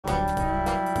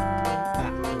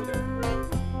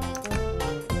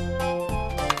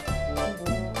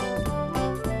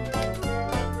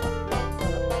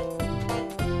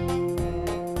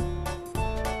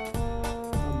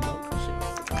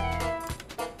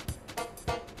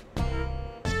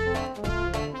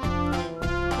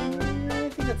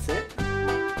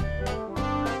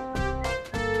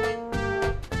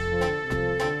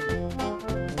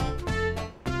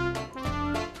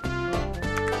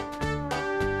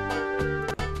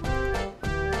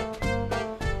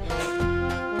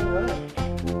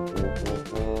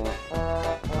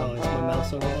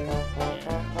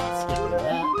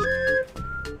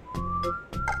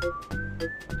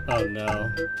Oh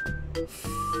no.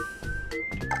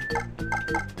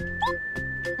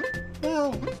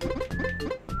 Well,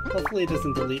 hopefully it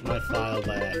doesn't delete my file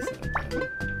by accident then.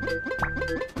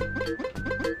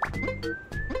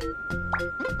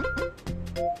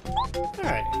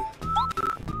 Alright.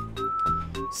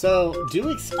 So, do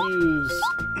excuse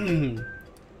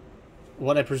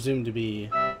what I presume to be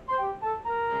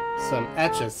some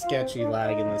etch-a-sketchy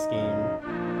lag in this game.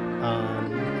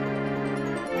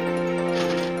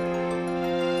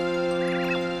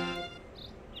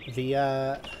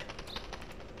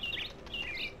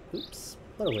 Oops,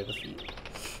 put away the feet.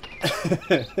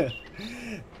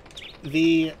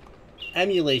 The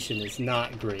emulation is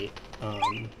not great.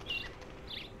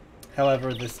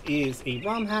 However, this is a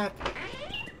ROM hack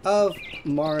of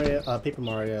Mario, Paper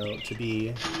Mario to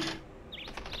be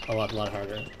a lot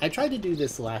harder. I tried to do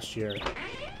this last year.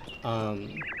 I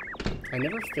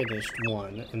never finished,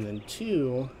 1, and then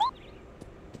 2,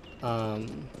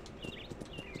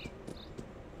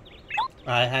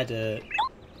 I had to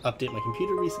update my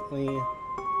computer recently,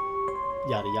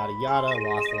 yada yada yada,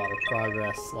 lost a lot of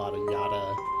progress, a lot of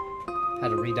yada, had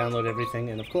to re-download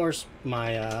everything, and of course,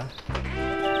 my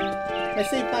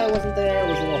save file wasn't there. I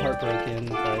was a little heartbroken,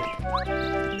 but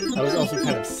I was also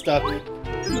kind of stuck on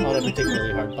a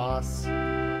particularly hard boss.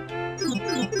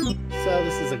 So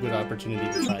this is a good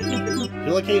opportunity to try again.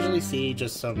 You'll occasionally see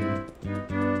just some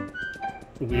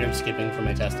weird skipping from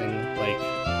my testing, like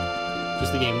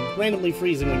just the game randomly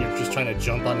freezing when you're just trying to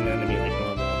jump on an enemy like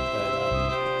normal.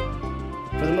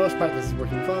 But for the most part, this is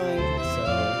working fine, so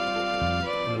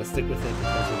I'm going to stick with it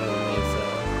because it only is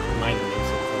a minor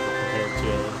nuisance compared to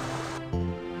a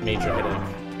major headache.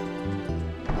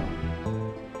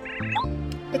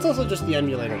 It's also just the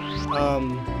emulator.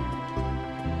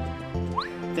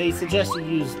 They suggest you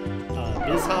use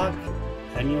BizHawk,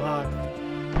 EmuHawk,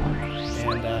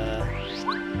 and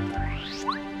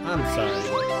I'm sorry.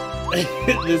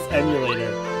 This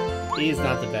emulator is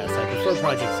not the best. I prefer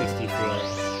Project 64.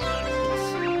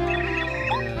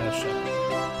 Shut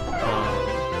up.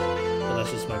 But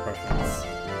that's just my preference.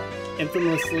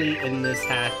 Infamously, in this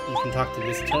hack, you can talk to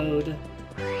this toad,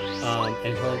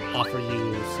 and he'll offer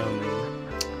you some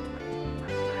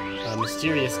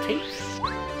mysterious cake,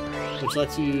 which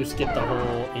lets you skip the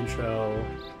whole intro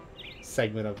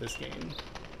segment of this game.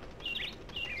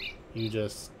 You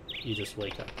just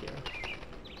wake up here.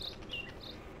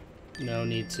 No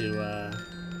need to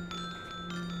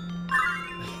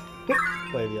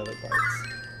play the other parts.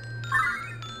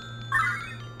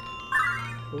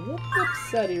 A little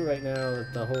upsetty right now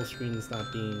that the whole screen is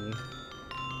not being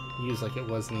used like it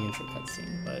was in the intro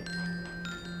cutscene, but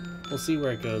we'll see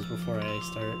where it goes before I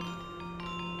start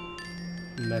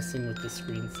messing with the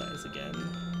screen size again.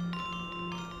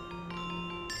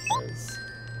 Because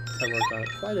I worked on it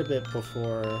quite a bit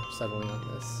before settling on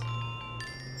this.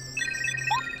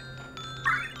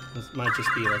 This might just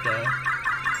be like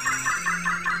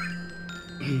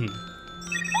an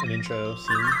intro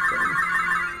scene thing.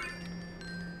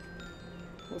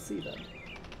 We'll see then.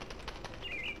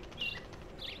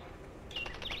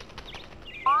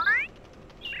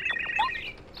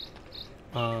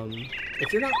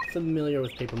 If you're not familiar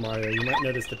with Paper Mario, you might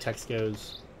notice the text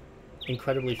goes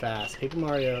incredibly fast. Paper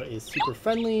Mario is super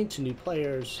friendly to new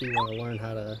players who want to learn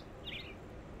how to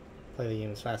play the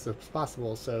game as fast as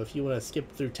possible. So if you want to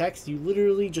skip through text, you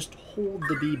literally just hold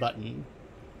the B button.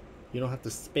 You don't have to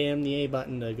spam the A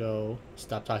button to go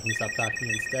stop talking.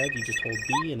 Instead, you just hold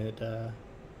B and it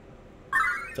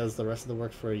does the rest of the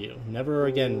work for you. Never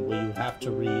again will you have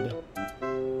to read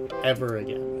ever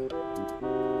again.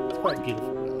 It's quite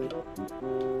beautiful, really.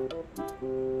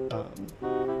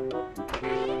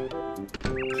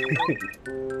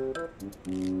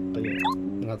 But yeah,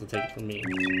 you'll have to take it from me.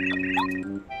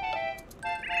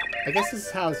 I guess this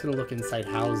is how it's going to look inside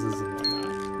houses and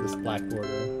whatnot, this black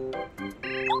border.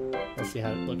 We'll see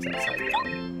how it looks outside though.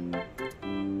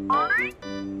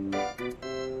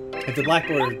 If the black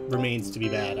border remains to be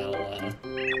bad,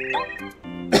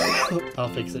 I'll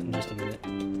fix it in just a minute.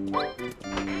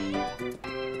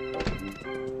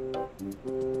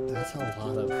 That's a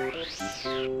lot of...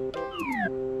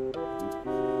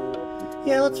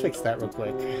 Yeah, let's fix that real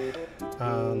quick.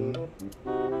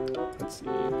 Let's see.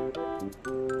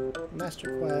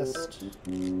 Master quest,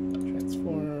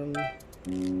 transform,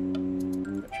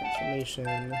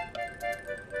 transformation.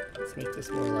 Let's make this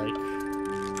more like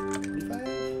 35.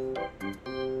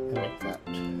 And make that.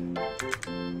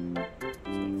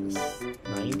 Let's make this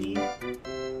 90.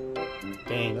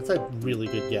 Dang, that's a really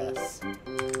good guess.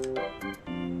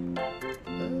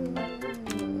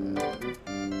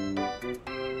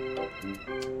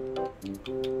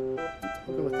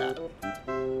 We'll go with that.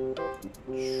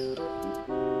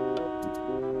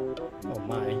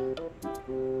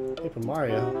 Paper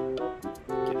Mario.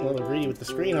 Getting a little greedy with the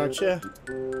screen, aren't you?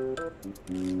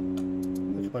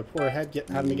 Look at my poor head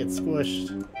having to get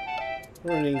squished.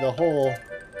 Ruining the whole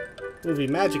movie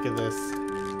magic of this.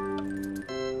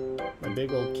 My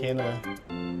big old can of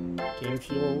game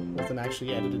fuel wasn't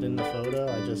actually edited in the photo.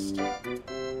 I just...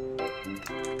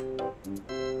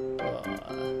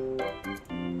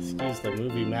 excuse the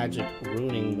movie magic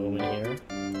ruining moment here.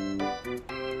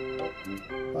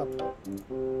 Up.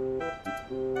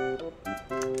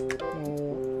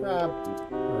 Oh, grab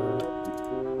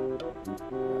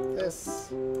this.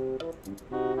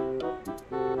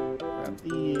 Grab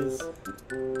these.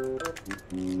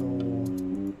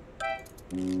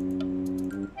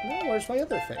 Oh, where's my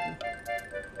other thing?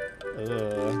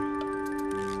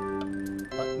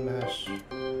 Button mash.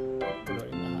 We're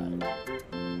going to hide.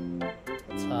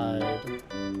 Let's hide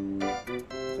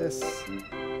this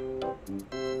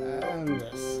and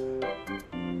this.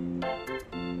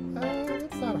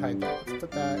 Let's not hide that. Let's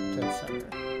put that dead center.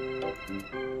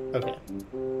 Okay.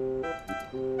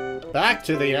 Back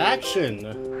to the action!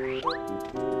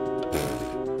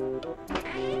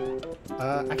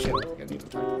 Actually, I don't think I need to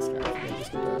talk to this guy. I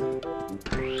just need to...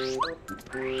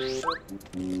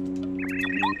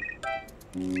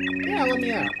 Yeah, let me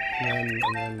out. And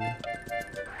then...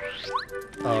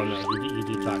 Oh no, you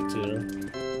do talk to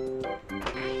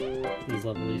these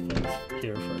lovely things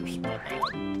here first. My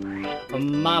bad.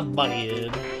 My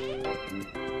bad.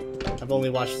 I've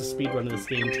only watched the speedrun of this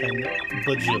game 10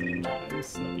 bajillion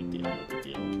times. No big deal, no big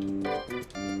deal.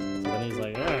 So then he's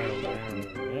like,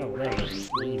 yeah, whatever.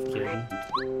 Leave, kid.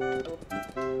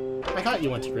 I thought you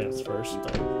went to Gramps first,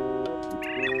 but...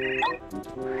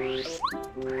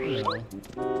 You know.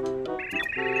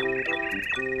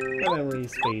 My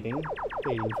memory's fading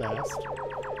fast.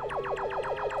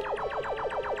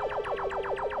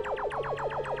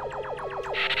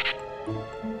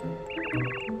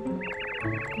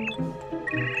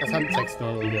 That's how the text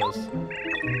normally goes.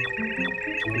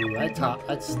 Ooh, I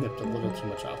snipped a little too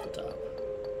much off the top.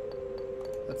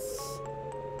 That's...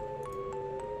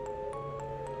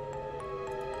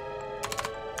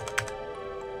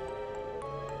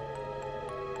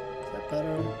 Is that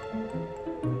better?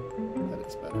 That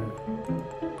is better.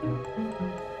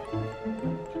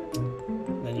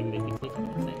 And then you make me click on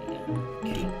the thing again.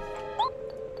 Okay.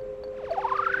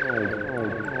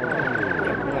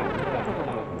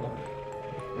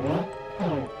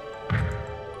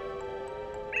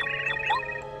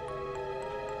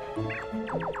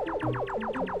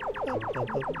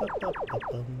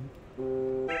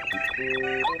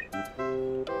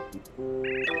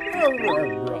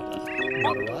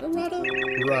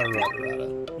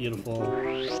 Beautiful.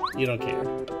 You don't care.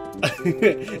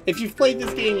 If you've played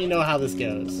this game, you know how this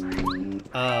goes.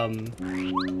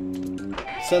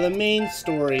 So the main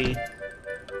story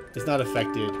is not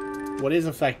affected. What is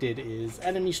affected is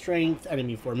enemy strength,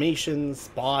 enemy formations,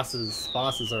 bosses.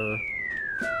 Bosses are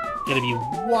going to be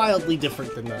wildly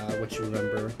different than what you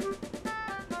remember.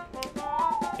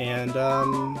 And,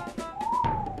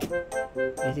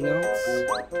 anything else?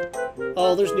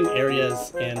 Oh, there's new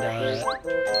areas and,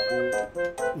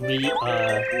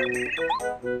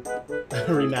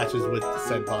 rematches with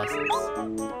said bosses.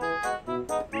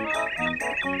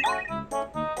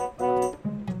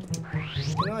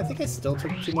 You know, I think I still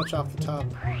took too much off the top.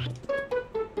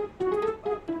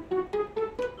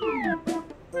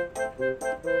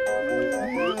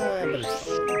 But it's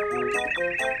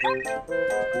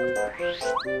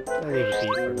fine. I'll leave it be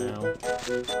for now.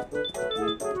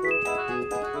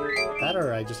 That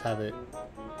or I just have it...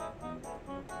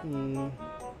 There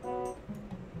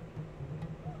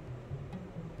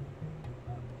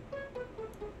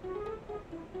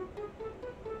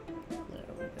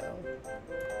we go.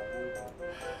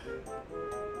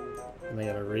 And I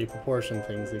gotta reproportion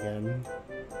things again.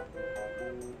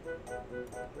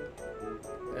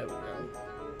 There we go.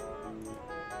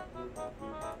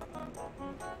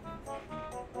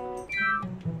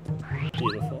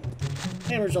 Beautiful.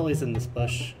 Hammer's always in this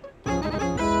bush.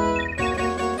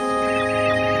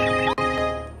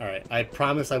 Alright, I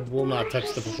promise I will not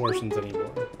touch the proportions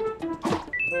anymore.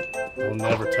 I will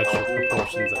never touch your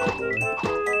proportions anymore,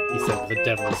 he said with a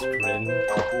devilish grin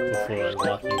before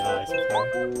locking eyes with her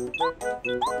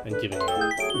and giving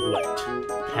her a wet,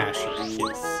 passionate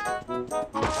kiss.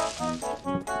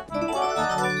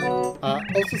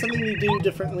 Also something you do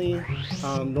differently,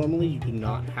 normally you do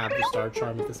not have the star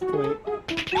charm at this point,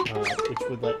 which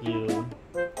would let you,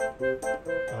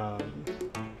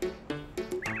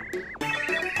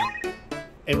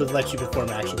 it would let you perform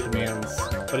action commands,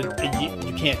 but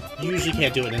you usually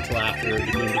can't do it until after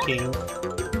defeating the king.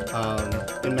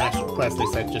 In Master Quest they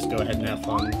said just go ahead and have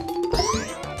fun.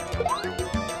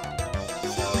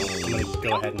 So I'm gonna go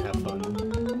ahead and have fun.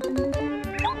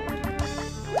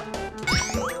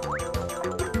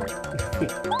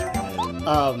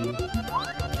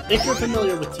 If you're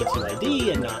familiar with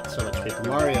T2ID and not so much Paper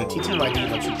Mario,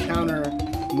 T2ID lets you counter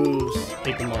moves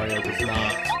Paper Mario does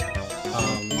not.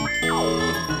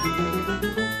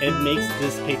 It makes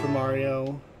this Paper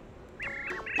Mario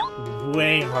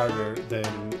way harder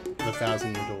than the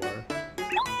 1,000-Year Door.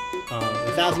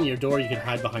 The 1,000-Year Door, you can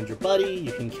hide behind your buddy,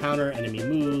 you can counter enemy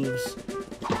moves.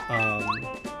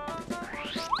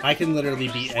 I can literally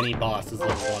beat any boss as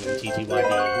level 1 in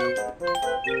TTYD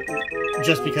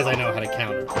just because I know how to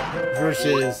counter.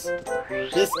 Versus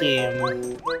this game,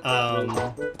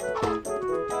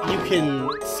 you can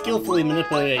skillfully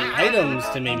manipulate items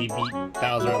to maybe beat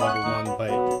Bowser at level 1,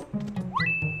 but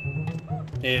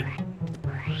it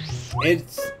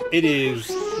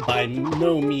is by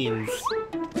no means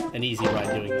an easy ride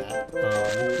doing that.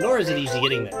 Nor is it easy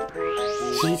getting there.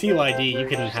 TTYD, you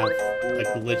can have a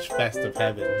glitch fest of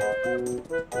heaven.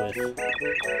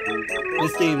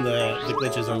 With this game, the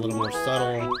glitches are a little more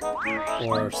subtle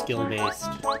or skill-based.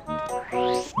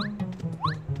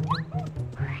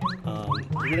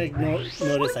 You're gonna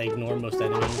notice I ignore most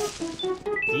enemies.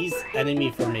 These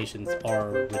enemy formations are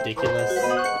ridiculous,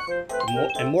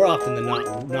 and more often than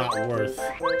not worth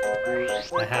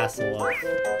the hassle of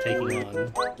taking on.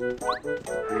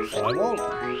 So I won't.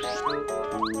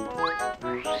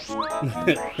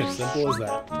 Simple as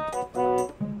that.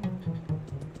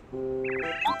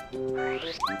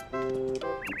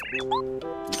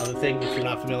 Other thing, if you're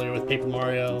not familiar with Paper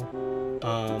Mario,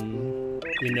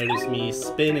 you notice me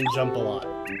spin and jump a lot.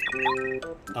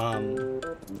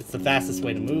 It's the fastest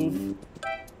way to move.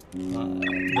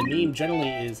 The meme generally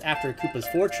is after Koopa's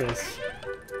Fortress,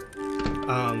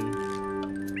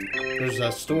 there's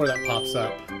a store that pops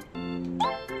up,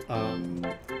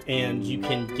 and you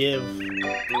can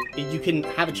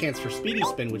have a chance for Speedy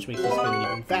Spin, which makes you spin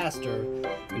even faster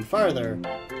and farther,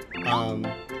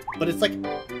 but it's like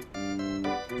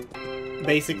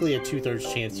basically a 2/3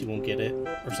 chance you won't get it,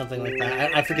 or something like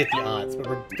that. I forget the odds, but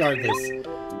regardless,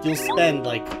 you'll spend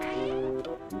like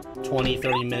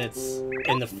 20-30 minutes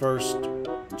in the first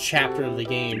chapter of the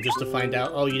game just to find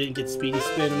out, oh, you didn't get Speedy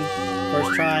Spin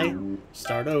first try?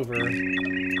 Start over.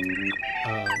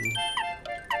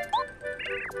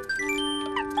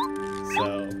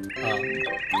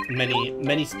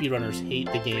 Many speedrunners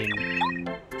hate the game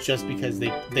just because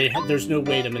there's no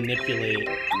way to manipulate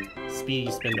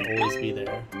Speedy Spin to always be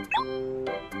there.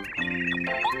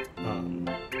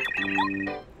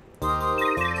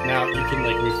 Now you can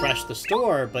like refresh the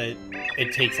store, but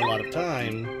it takes a lot of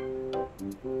time,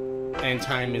 and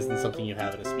time isn't something you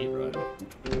have in a speedrun.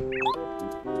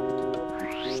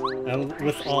 And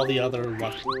with all the other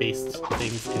luck-based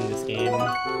things in this game,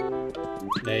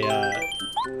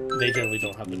 they generally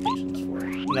don't have the patience for it.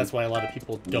 And that's why a lot of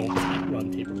people don't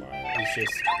run Paper Mario. It's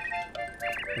just,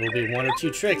 there will be 1 or 2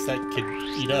 tricks that could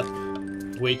eat up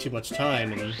way too much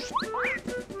time, and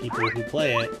people who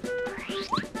play it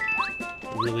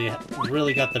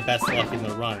really got the best luck in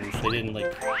the runs. They didn't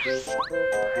like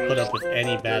put up with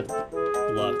any bad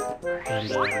luck, and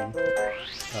so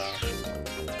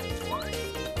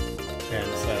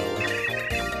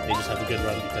they just have a good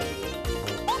run because of it.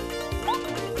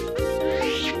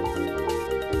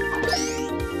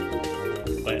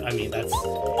 But I mean,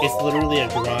 it's literally a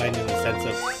grind in the sense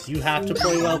of you have to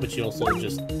play well, but you also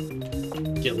just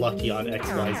get lucky on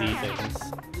XYZ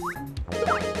things.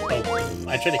 Oh,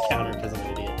 I tried to counter because I'm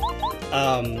an idiot.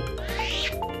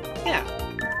 Yeah.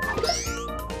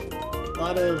 A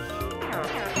lot of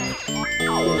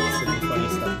quirks and funny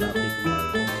stuff about Paper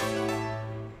Mario.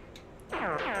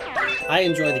 I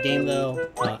enjoy the game though.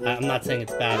 I'm not saying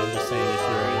it's bad, I'm just saying if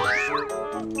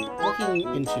you're looking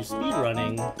into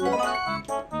speedrunning,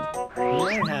 you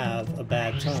might have a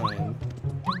bad time.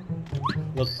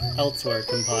 Look elsewhere,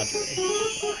 compadre.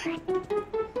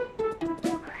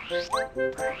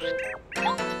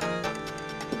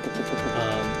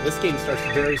 This game starts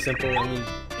very simple and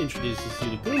introduces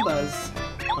you to Goombas,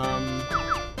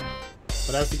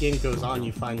 but as the game goes on,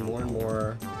 you find more and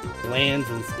more lands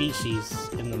and species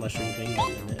in the Mushroom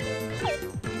Kingdom. And,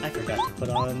 I forgot to put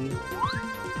on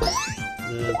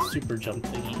the super jump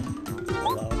thingy.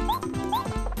 Hello.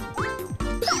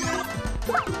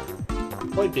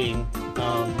 Point being,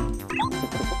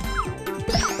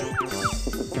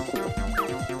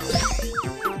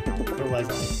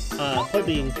 point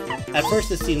being, at first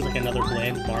this seems like another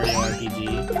bland Mario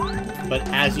RPG, but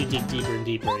as you dig deeper and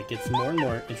deeper, it gets more and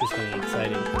more interesting and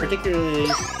exciting. Particularly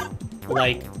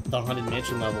like the Haunted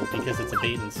Mansion level because it's a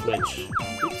bait and switch.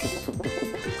 Oops.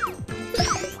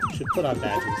 Should put on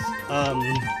badges.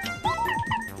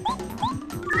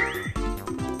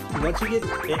 Once you get,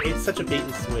 it's such a bait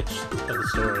and switch of the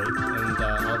story, and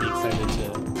I'll be excited to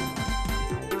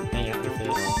hang out with it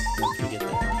once we get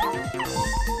there.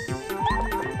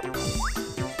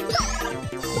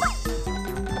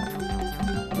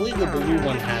 I believe the blue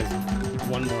one has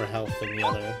one more health than the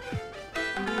other.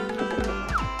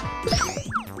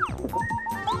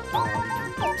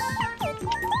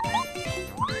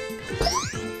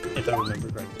 If I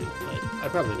remember correctly, but I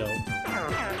probably don't.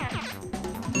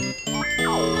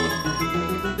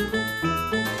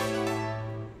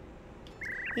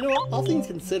 You know what, all things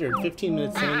considered, 15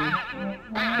 minutes in,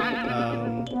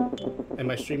 and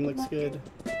my stream looks good.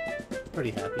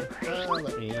 Pretty happy.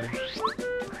 Let me, this.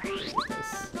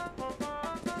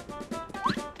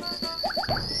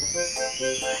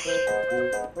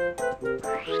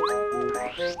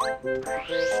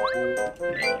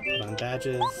 Put on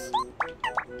badges.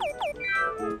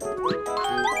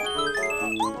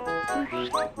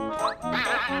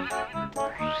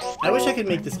 I wish I could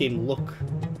make this game look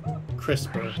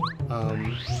crisper,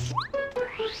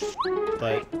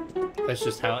 but that's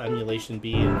just how emulation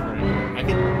be. I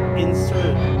could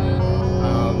insert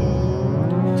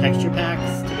texture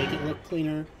packs to make it look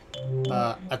cleaner,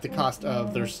 at the cost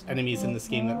of there's enemies in this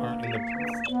game that aren't in the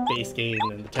base game,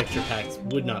 and the texture packs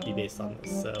would not be based on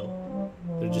this, so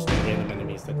they're just random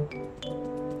enemies that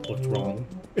looked wrong.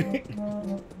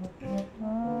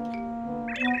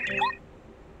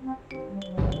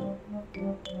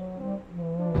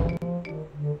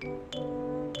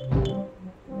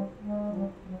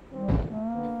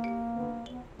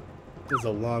 This is a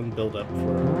long build-up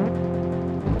for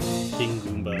King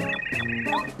Goomba.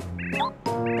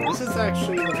 This is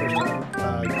actually the first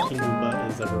time King Goomba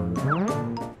is ever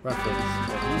referenced,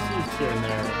 but he's used here and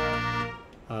there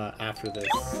after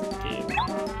this game,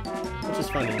 which is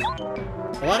funny.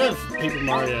 A lot of Paper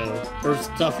Mario, or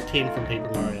stuff came from Paper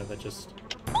Mario that just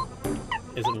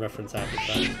isn't referenced after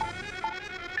that.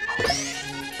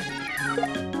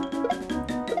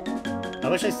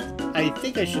 I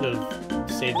think I should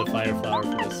have saved the Fire Flower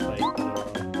for this fight.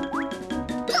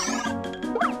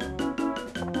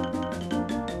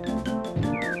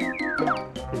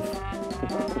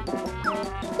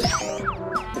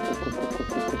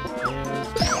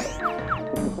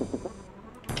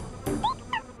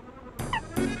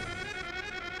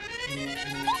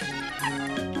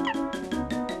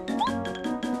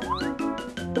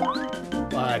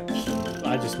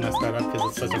 I just messed that up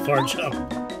because it's such a far jump.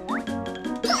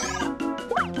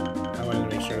 I wanted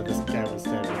to make sure this guy was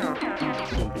dead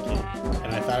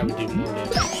and I thought I would do more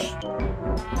damage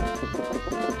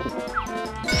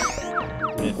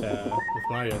with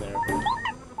Mario there.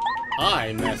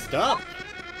 I messed up!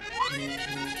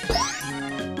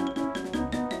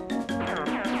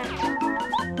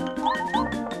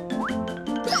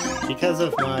 Because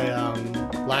of my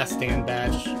last stand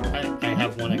badge, I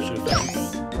have one extra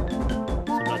defense.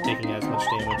 Taking as much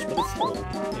damage, but it's still,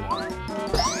 you know,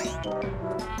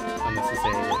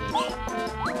 unnecessary damage.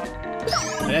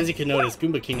 And as you can notice,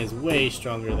 Goomba King is way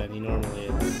stronger than he normally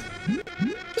is.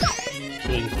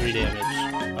 Doing 3 damage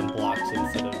unblocked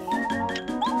instead of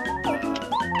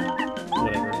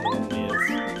whatever it normally is.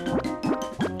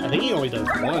 I think he only does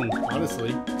 1,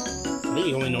 honestly. I think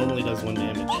he only normally does 1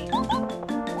 damage.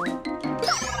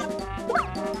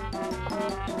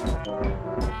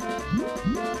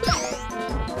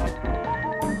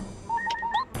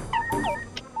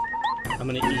 I'm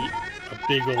gonna eat a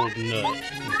big old nut.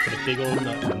 Put a big old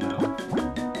nut in my mouth.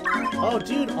 Oh,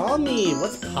 dude, on me!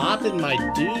 What's poppin', my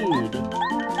dude?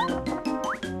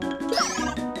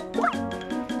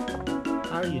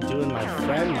 How are you doing, my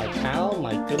friend, my pal,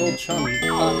 my good old chum? You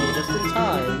caught me just in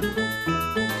time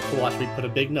to watch me put a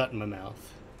big nut in my mouth.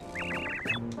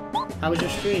 How was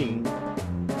your stream?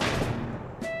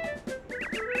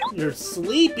 You're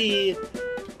sleepy!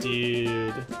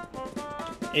 Dude.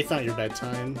 It's not your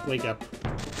bedtime. Wake up.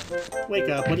 Wake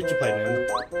up. What did you play, man?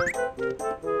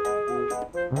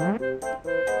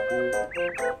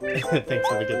 Thanks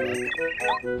for the good luck.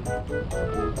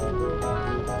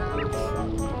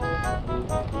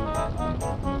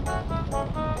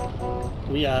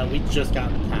 We just got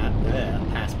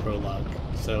past prologue,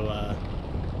 so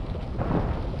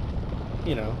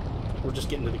you know, we're just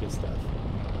getting to the good stuff.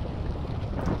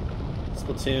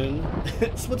 Splatoon.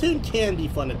 Splatoon can be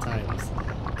fun at times.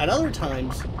 At other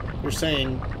times, you're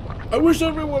saying, I wish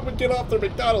everyone would get off their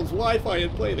McDonald's Wi-Fi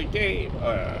and play the game.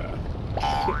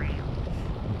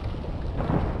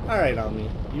 Alright, Almi.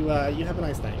 You have a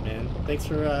nice night, man. Thanks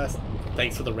for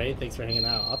Thanks for the raid. Thanks for hanging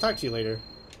out. I'll talk to you later.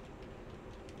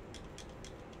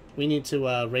 We need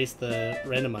to race the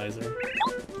randomizer.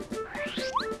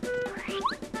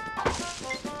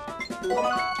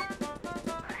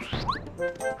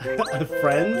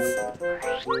 Friends?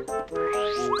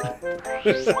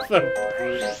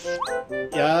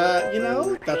 Yeah, you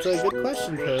know, that's a good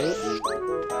question, Code.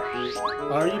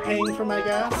 Are you paying for my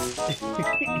gas?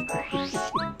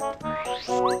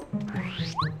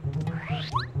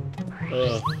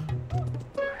 Ugh.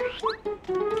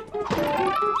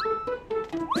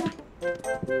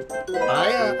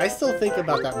 I still think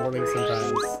about that morning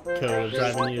sometimes, Code,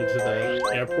 driving you to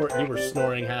the airport and you were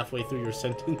snoring halfway through your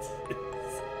sentences.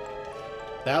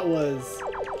 That was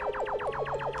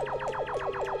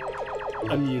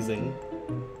amusing.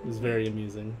 It was very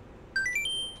amusing.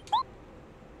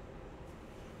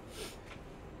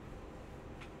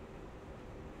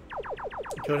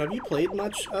 Code, have you played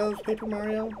much of Paper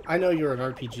Mario? I know you're an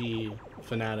RPG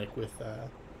fanatic with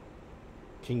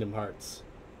Kingdom Hearts.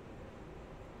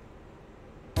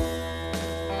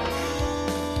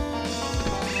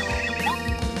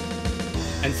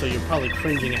 And so you're probably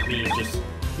cringing at me just,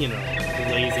 you know,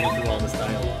 blazing through all this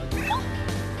dialogue.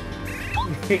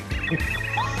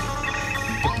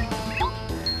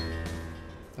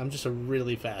 I'm just a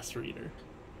really fast reader.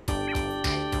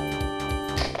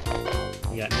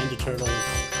 We got Ninja Turtles,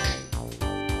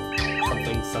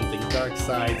 something something Dark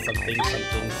Side, something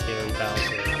something Scary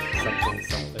Bowser, something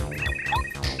something.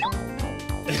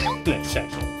 Next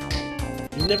section.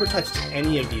 You've never touched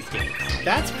any of these games.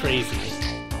 That's crazy.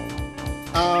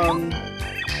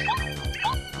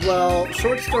 Well,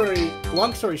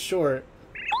 long story short,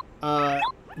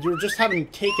 you were just having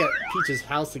cake at Peach's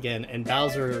house again, and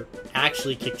Bowser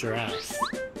actually kicked your ass.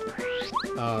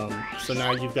 So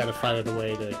now you've got to find a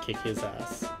way to kick his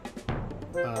ass.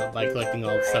 By collecting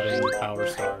all 7 power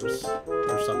stars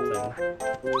or something.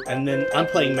 And then I'm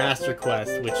playing Master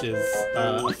Quest, which is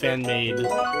a fan-made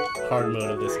hard mode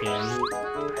of this game.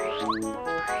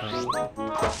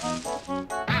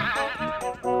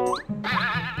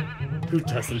 Who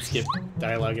doesn't skip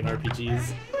dialogue in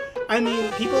RPGs? I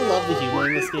mean, people love the humor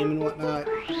in this game and whatnot,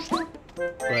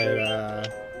 but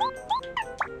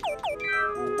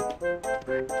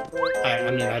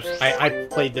I mean, I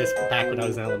played this back when I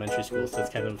was in elementary school, so it's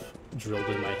kind of drilled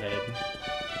in my head.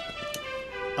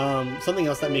 Something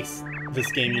else that makes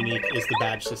this game unique is the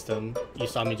badge system. You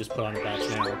saw me just put on a badge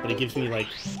now, but it gives me like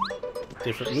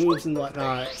different moves and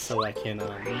whatnot, so I can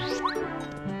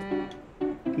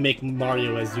make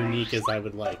Mario as unique as I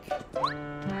would like.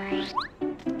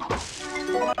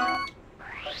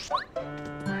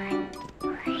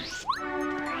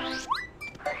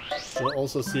 You'll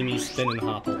also see me spin and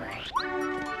hop a lot.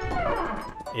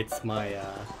 It's my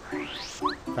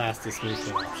fastest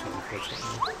movement option,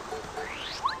 unfortunately.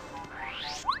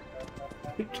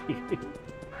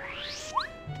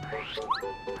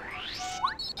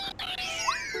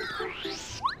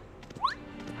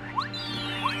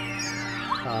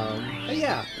 But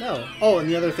yeah, no. Oh, and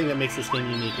the other thing that makes this game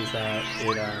unique is that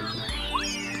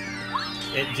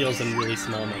it deals in really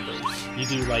small numbers. You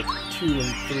do like 2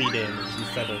 and 3 damage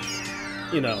instead of,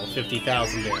 you know,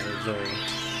 50,000 damage or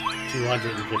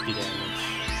 250 damage.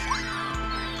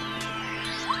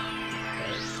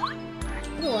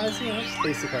 But otherwise, you know, it's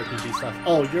basic RPG stuff.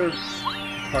 Oh, your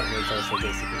partner is also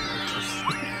basically like this.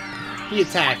 He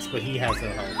attacks, but he has no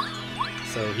health,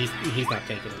 so he's not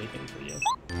taking anything for you.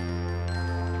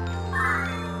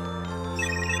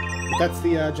 But that's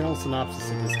the general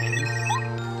synopsis of this game.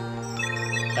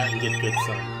 That and get good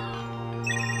sun.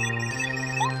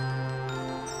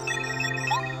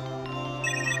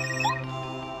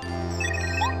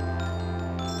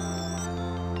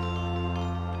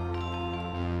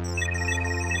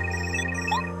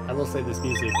 I will say this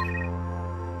music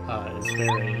is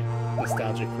very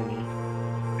nostalgic for me.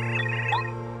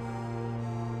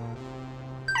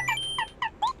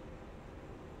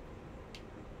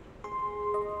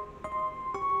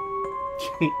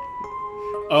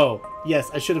 Oh,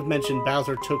 yes, I should have mentioned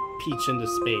Bowser took Peach into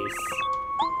space.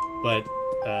 But,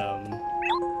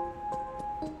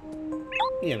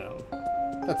 you know,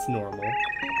 that's normal.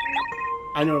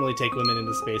 I normally take women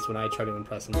into space when I try to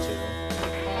impress them, too.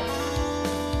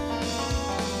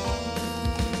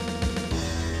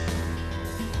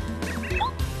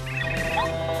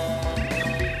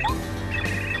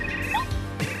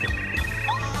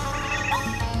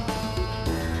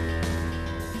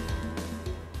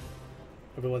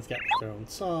 Everyone's got their own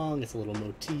song, it's a little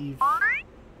motif.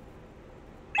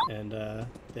 And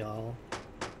they all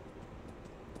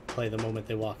play the moment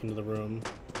they walk into the room.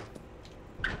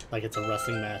 Like it's a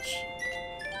wrestling match.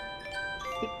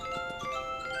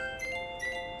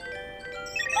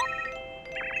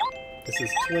 This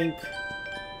is Twink.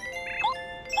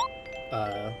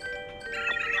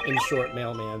 In short,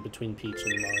 mailman between Peach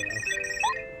and Mario.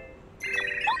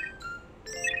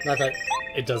 Not that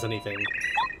it does anything.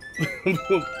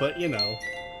 But, you know.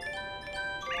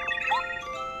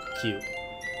 Cute.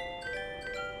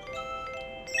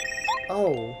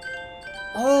 Oh.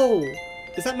 Oh!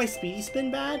 Is that my Speedy Spin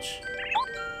badge?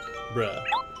 Bruh.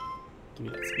 Give me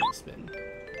that Speedy Spin.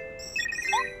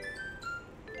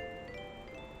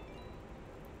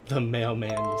 The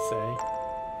mailman, you say?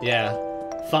 Yeah.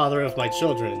 Father of my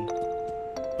children.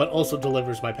 But also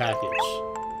delivers my package.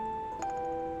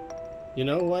 You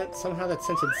know what? Somehow that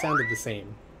sentence sounded the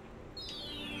same.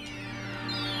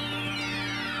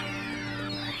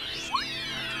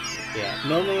 Yeah,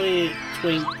 normally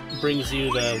Twink brings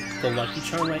you the Lucky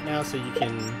Charm right now so you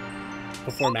can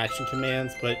perform action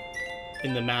commands, but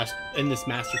in this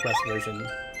Master Quest version,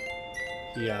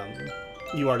 you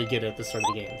already get it at the start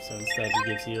of the game, so instead he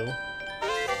gives you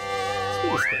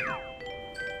Speedy Spin.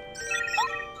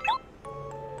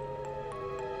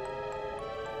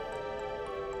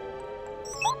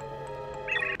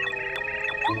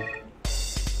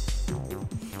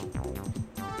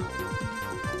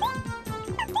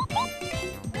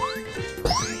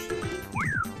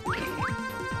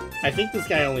 I think this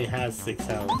guy only has 6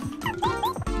 health.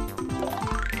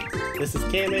 This is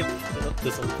Kamek.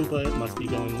 This old Koopa must be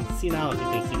going senile if he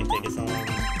thinks he can take us on.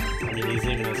 I mean, he's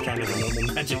even as strong as a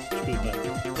normal magic Koopa,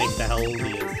 thanks to how old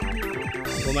he is.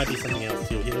 Well, it might be something else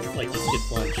too. He looks like he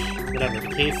skipped lunch. Whatever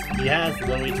the case, he has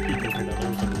low HP compared to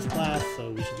others in this class,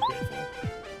 so we should be grateful.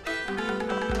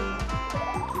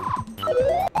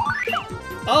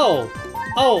 Oh!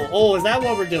 Oh, is that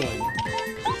what we're doing?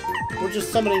 We're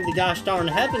just summoning the gosh darn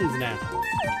heavens now.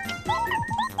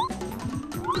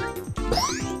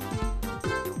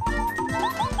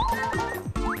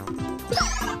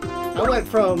 I went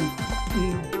from...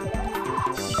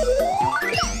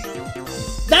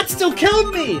 That still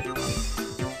killed me!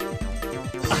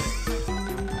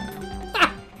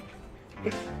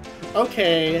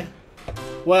 Okay.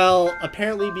 Well,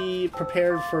 apparently be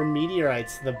prepared for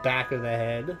meteorites to the back of the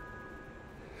head.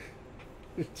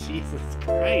 Jesus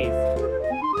Christ.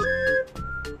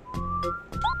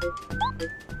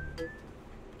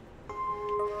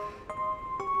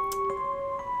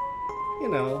 You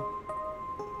know,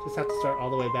 just have to start all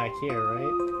the way back here, right?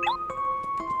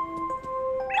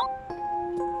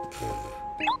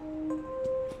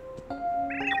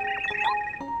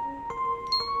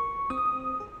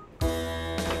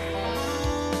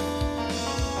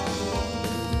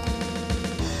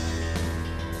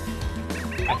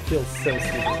 I feel so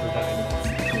stupid for dying.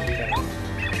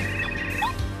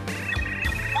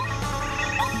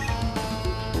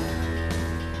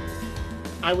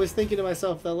 I was thinking to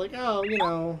myself though, like, oh, you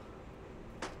know,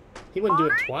 he wouldn't do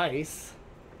it twice.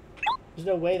 There's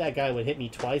no way that guy would hit me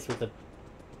twice with a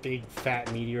big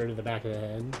fat meteor to the back of the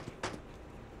head.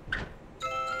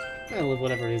 I love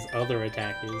whatever his other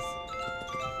attack is.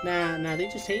 Nah, they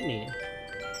just hate me.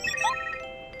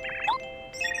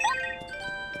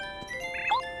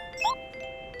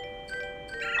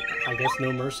 I guess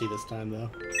no mercy this time, though.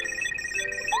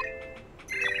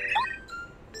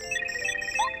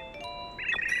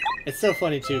 It's so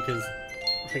funny, too, because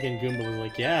freaking Goomba was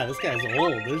like, yeah, this guy's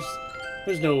old.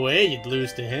 There's no way you'd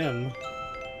lose to him.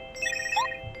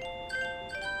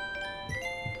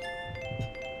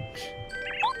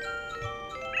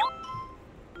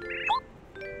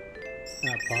 It's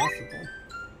not possible.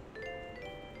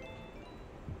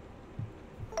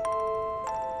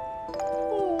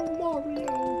 Oh,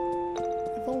 Mario.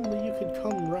 If only you could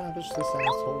come ravish this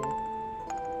asshole.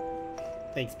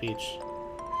 Thanks, Peach.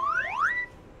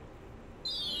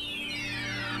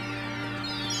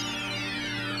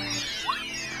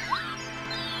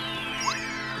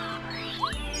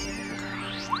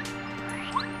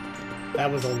 That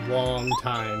was a long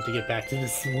time to get back to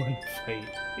this one fight.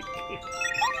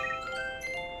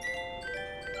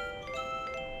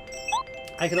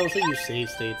 I could also use save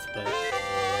states, but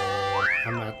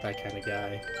I'm not that kind of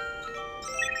guy.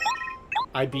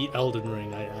 I beat Elden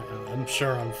Ring. I'm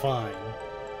sure I'm fine.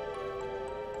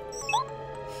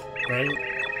 Right?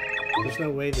 There's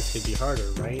no way this could be harder,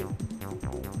 right?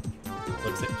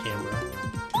 Looks at camera.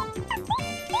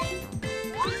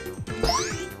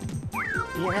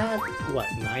 You had, what,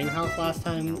 9 health last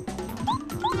time?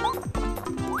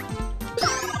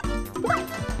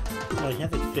 Oh, you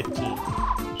had like 15.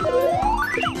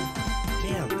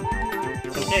 Damn.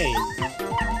 Okay.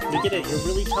 We get it. You're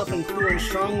really tough and cool and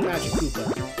strong, Magic Koopa.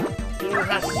 You don't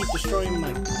have to keep destroying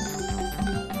my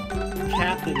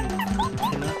cap and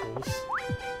knuckles.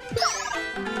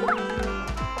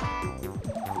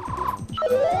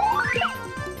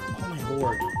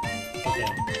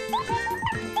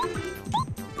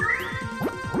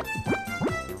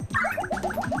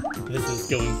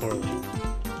 going poorly.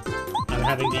 I'm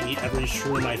having to eat every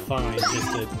shroom I find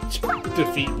just to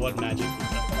defeat one magic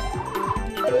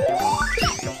Koopa.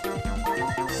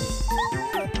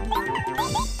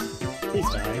 Please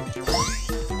die.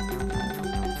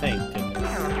 Thank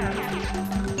goodness.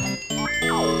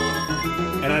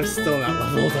 And I'm still not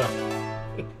leveled up.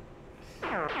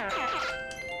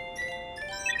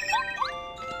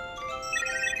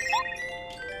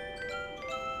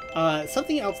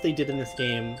 Something else they did in this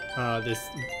game, this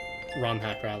ROM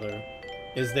hack rather,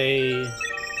 is they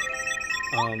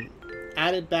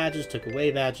added badges, took away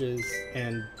badges,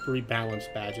 and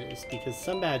rebalanced badges, because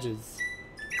some badges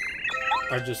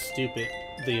are just stupid,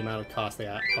 the amount of cost they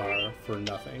are for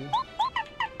nothing.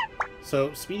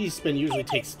 So Speedy Spin usually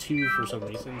takes 2 for some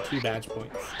reason, 2 badge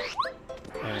points.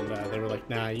 And they were like,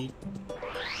 nah, you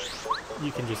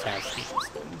can just have Speedy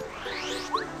Spin.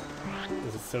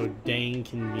 This is so dang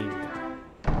convenient.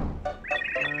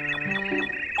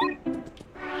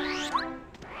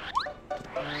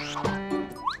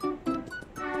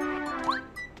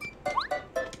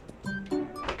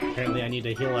 Apparently I need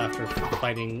to heal after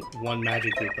fighting one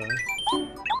magic Koopa.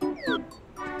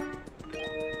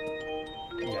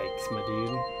 Yikes, my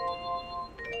dude.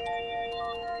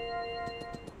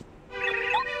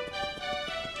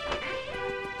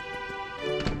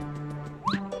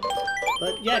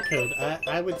 But yeah, Code,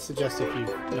 I would suggest if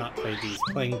you've not played these,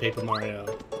 playing Paper Mario.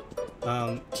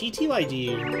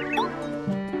 TTYD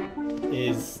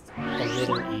is a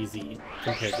little easy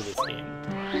compared to this game.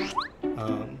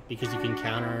 Because you can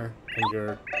counter and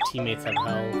your teammates have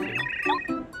health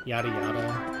and yada yada.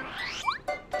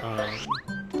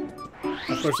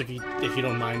 Of course, if you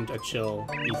don't mind a chill,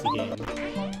 easy game,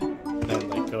 then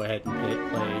like go ahead and play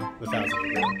the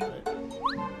 1000 game. But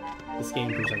this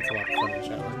game presents a lot of fun and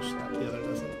challenge that the other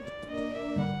doesn't.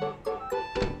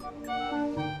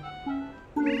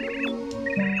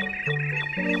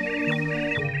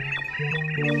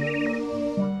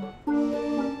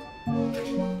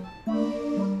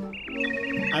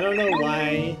 I don't know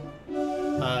why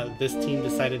this team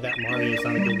decided that Mario is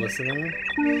not a good listener,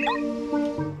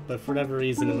 but for whatever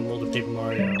reason in the world of Paper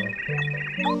Mario,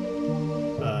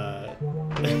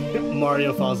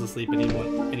 Mario falls asleep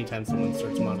anytime someone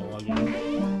starts monologuing.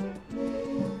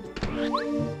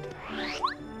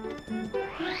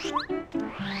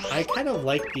 I kind of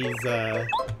like these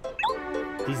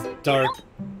dark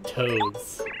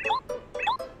toads.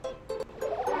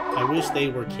 I wish they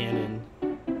were canon,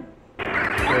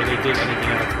 or they did anything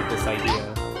else with this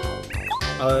idea,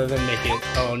 other than make it,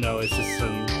 oh no, it's just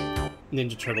some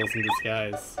Ninja Turtles in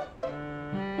disguise.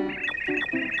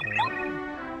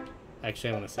 Actually,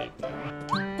 I want to save now,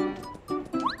 so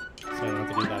I don't have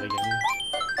to do that again.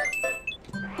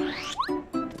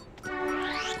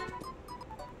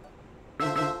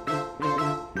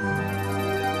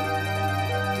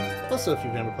 Also, if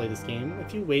you've never played this game,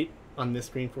 if you wait on this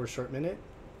screen for a short minute,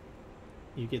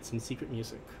 you get some secret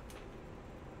music.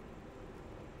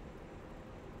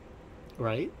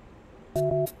 Right?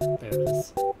 There it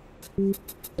is.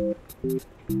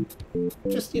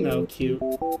 Just, you know, cute,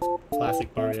 classic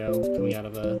Mario coming out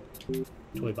of a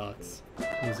toy box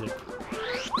music.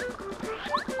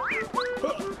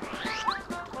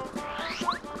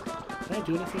 Can I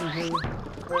do anything here?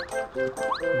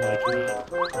 No, I cannot.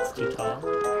 It's too tall.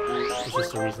 It's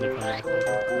just a reason to come back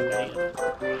later.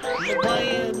 I'm a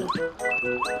lion!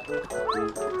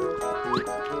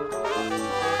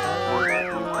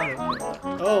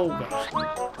 Oh gosh. I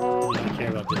don't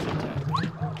care about this attack.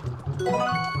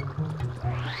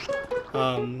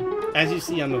 As you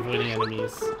see, I'm avoiding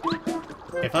enemies.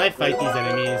 If I fight these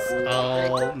enemies,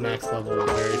 I'll max level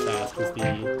very fast because the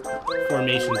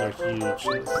formations are huge in this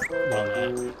ROM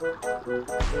hack.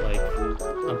 Like,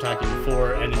 I'm talking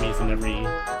 4 enemies in every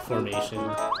formation.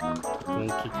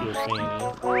 Don't kick you a fanny.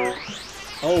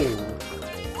 Oh!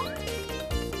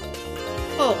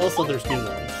 Oh, also there's new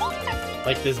ones.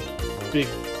 Like this big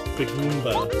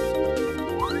Goomba.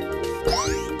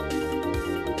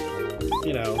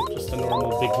 You know, just a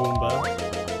normal big Goomba.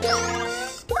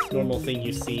 Normal thing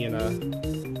you see in a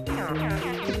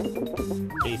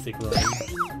basic run.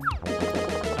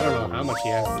 I don't know how much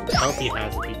health he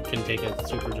has if he can take a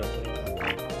super jump like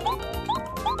that.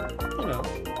 You know,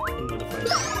 I'm gonna find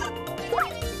out.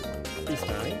 He's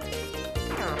dying.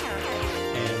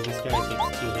 And this guy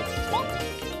takes 2 hits to...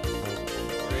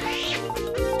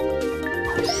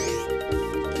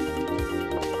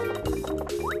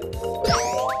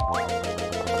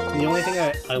 The only thing I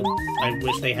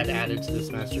wish they had added to this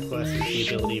Master Quest is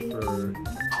the ability for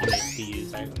teammates to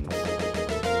use items.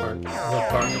 Or the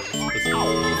partners,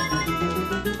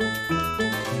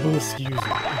 excuse me.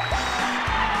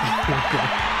 You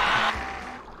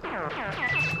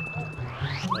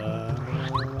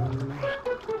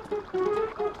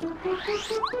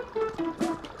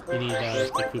need the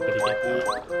Koopa to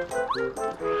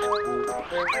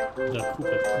get the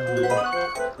Koopa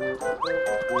key.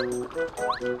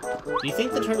 Do you think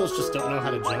the turtles just don't know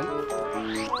how to jump?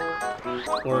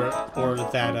 Or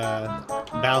that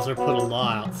Bowser put a law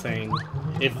out saying,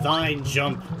 if thine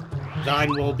jump,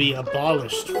 thine will be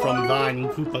abolished from thine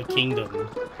Koopa kingdom.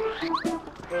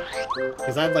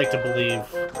 Because I'd like to believe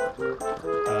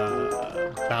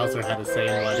Bowser had a say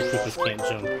in why the Koopas can't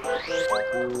jump.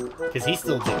 Because he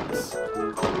still jumps.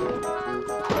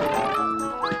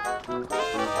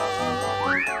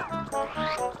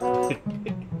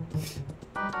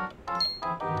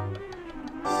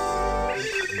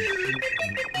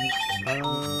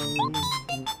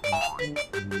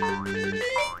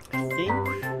 I think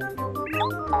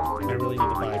I really need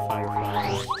to buy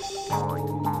Fireflies.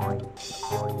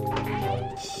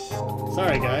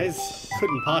 Sorry guys,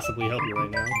 couldn't possibly help you right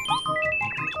now.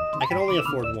 I can only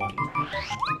afford one.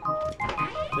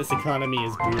 This economy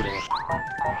is brutal.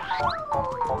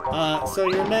 So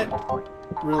you're meant,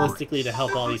 realistically, to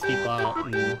help all these people out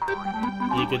and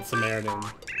be a good Samaritan.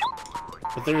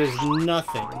 But there is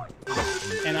nothing,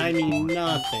 and I mean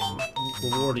nothing,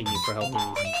 rewarding you for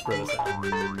helping these bros out.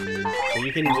 So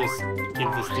you can just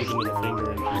give this dude the middle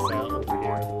finger and peace out over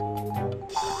here.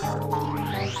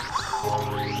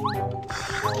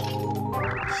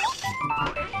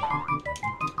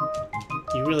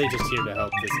 You're really just here to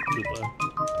help this Koopa.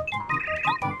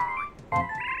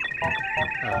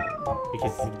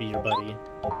 Because he'd be your buddy.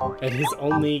 And his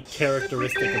only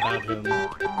characteristic about him,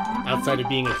 outside of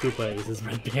being a Koopa, is his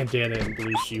red bandana and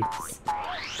blue shoes.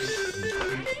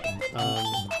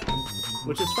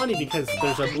 Which is funny because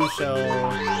there's a blue shell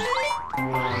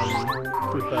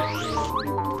Koopa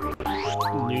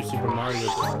in New Super Mario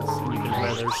Bros. And you can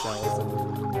wear their shells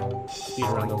and speed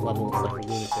around the levels like a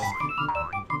lunatic.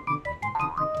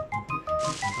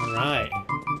 Alright.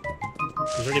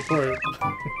 He's ready for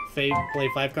play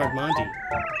 5-card Monty.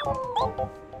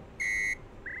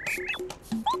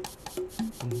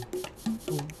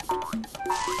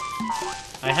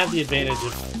 I have the advantage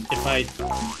of if I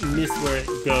miss where it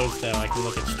goes, though, I can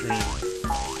look at stream.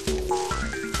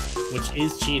 Which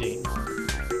is cheating.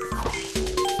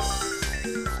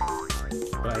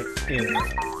 But, you know,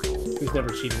 who's never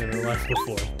cheated in their life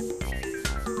before?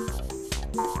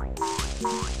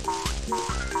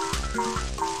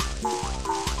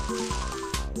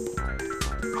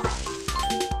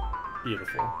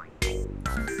 Beautiful.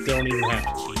 Don't even have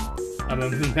to cheat. I'm a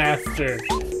master.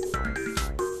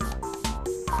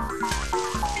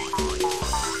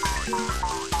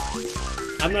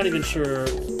 I'm not even sure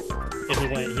if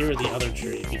it went here or the other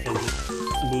tree because it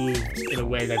moved in a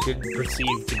way that didn't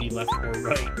perceive to be left or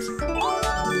right.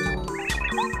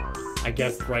 I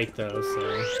guessed right though,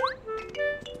 so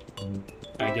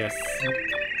I guess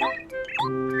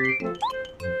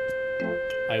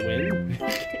I win.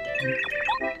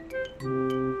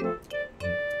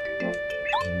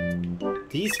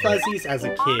 These fuzzies as a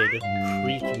kid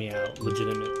creeped me out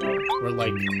legitimately. Where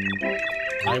like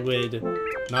I would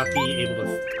not be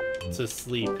able to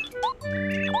sleep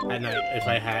at night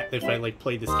if I like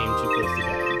played this game too close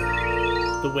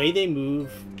together. The way they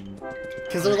move,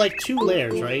 because they're like two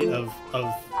layers, right, of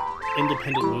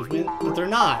independent movement, but they're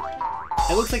not.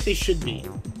 It looks like they should be,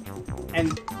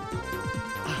 and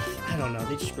I don't know.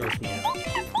 They just gross me out.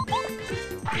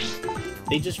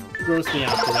 They just gross me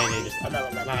out the way they just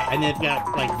and they've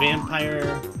got like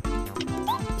vampire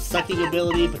sucking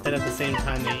ability, but then at the same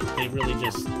time they really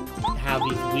just have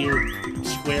these weird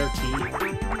square teeth.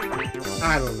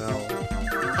 I don't know.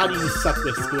 How do you suck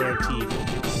with square teeth?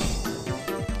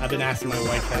 I've been asking my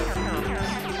wife that for years.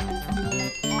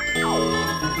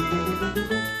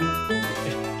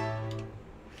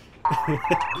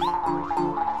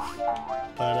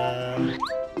 But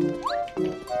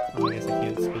oh, I guess I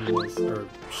can't spin these or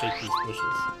shake these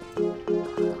bushes.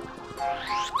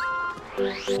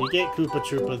 You get Koopa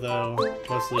Troopa though,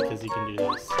 mostly because you can do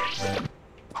this.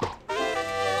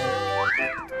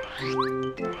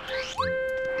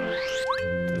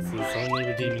 This is his only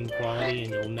redeeming quality,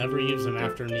 and you'll never use him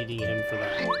after needing him for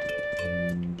that.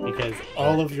 Because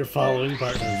all of your following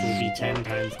partners will be 10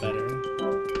 times better.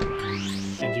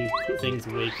 And do things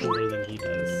way cooler than he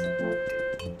does.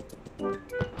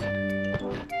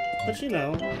 But you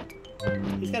know,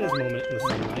 he's got his moment in the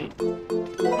sunlight.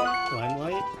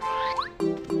 Limelight.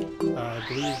 I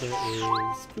believe there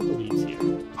is Koopa leaves here.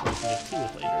 I can make tea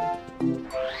with later.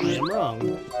 I am wrong.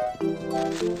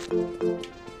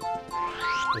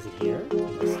 Is it here? Is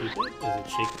it stupid? Is it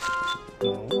shaky?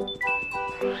 No.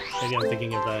 Maybe I'm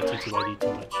thinking of TTYD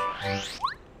too much. I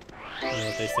don't know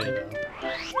what they say though.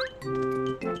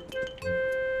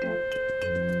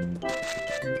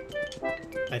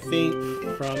 I think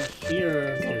from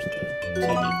here, here's the TV if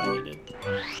I needed.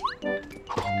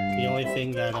 The only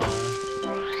thing that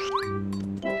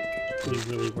we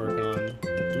really work on.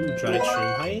 Ooh, dried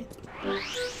shroom height.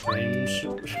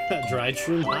 Dried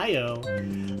shroom hio.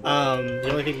 The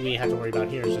only thing we have to worry about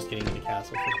here is just getting to the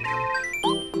castle from here.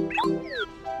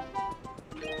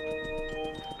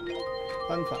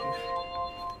 Fun, fun.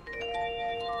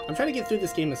 I'm trying to get through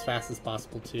this game as fast as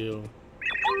possible too.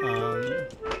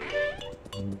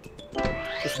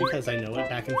 Just because I know it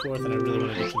back and forth, and I really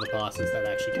want to get to the bosses that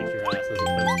actually kick your ass, as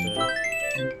opposed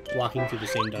to walking through the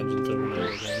same dungeons over and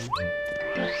over again.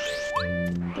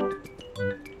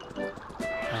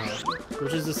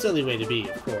 Which is a silly way to be,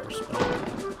 of course, but...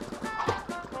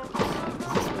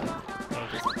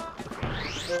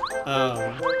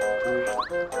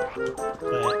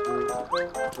 but...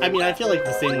 I mean, I feel like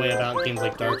the same way about games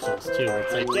like Dark Souls, too, where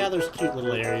it's like, yeah, there's cute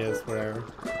little areas where,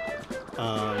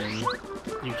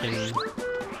 you can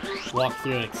walk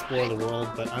through and explore the world,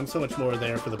 but I'm so much more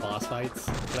there for the boss fights,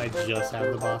 that I just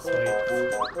have the boss fights.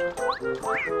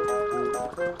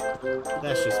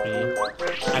 That's just me.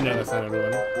 I know that's not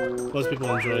everyone. Most people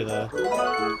enjoy the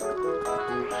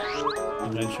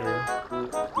adventure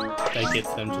that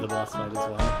gets them to the boss fight as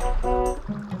well.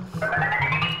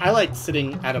 I like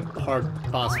sitting at a hard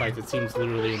boss fight that seems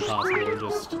literally impossible and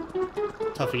just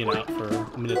toughing it out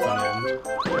for minutes on end.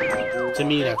 To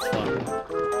me, that's fun.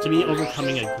 To me,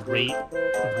 overcoming a great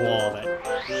wall that,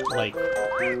 like,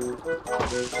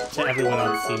 to everyone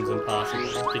else seems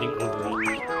impossible, getting over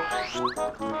it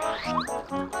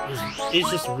is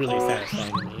just really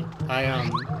satisfying to me.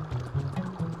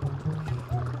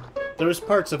 There was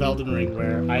parts of Elden Ring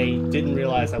where I didn't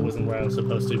realize I wasn't where I was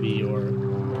supposed to be, or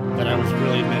that I was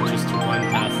really meant just to run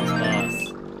past this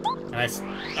boss.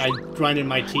 And I grinded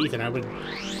my teeth, and I would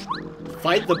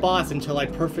fight the boss until I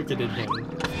perfected him,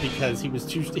 because he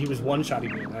was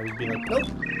one-shotting me, and I would be like, nope,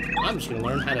 I'm just gonna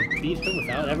learn how to beat him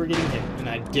without ever getting hit, and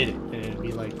I did it, and it'd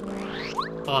be like,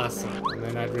 awesome, and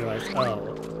then I'd realize,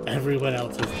 oh, everyone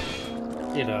else has,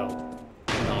 you know,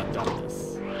 not done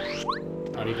this,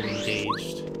 not even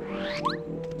engaged.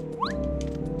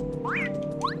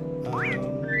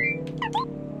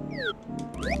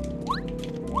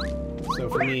 So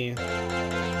for me,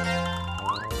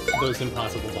 those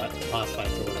impossible boss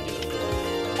fights are what I do it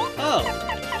for. Oh!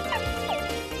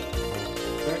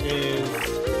 There is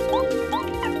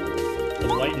the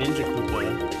white ninja Koopa.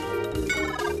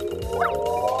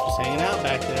 Just hanging out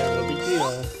back there, no big deal.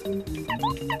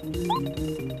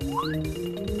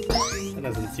 That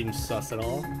doesn't seem sus at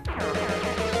all.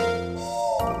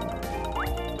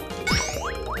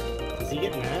 Does he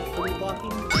get mad for me blocking?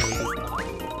 No, he does not.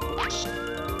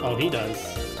 Oh, he does.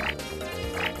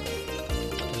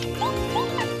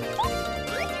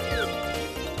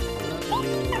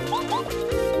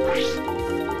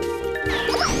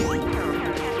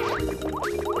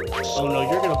 Oh no,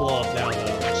 you're gonna blow up now,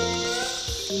 though.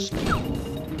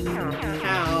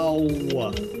 Ow!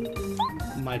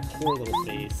 My poor little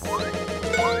face.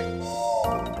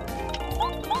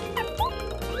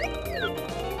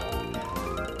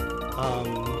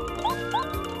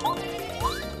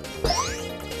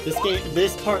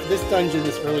 This dungeon,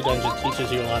 this early dungeon,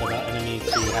 teaches you a lot about enemies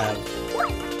who have,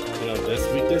 you know, this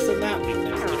weakness and that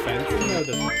weakness, defense and no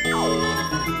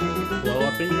defense. Blow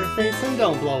up in your face and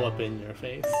don't blow up in your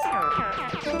face.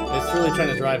 It's really trying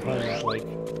to drive home that, like,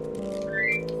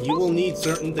 you will need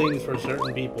certain things for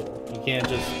certain people. You can't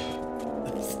just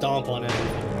stomp on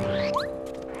everything.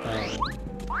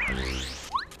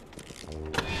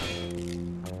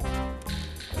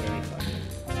 Very funny.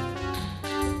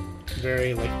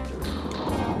 Very, like,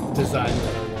 design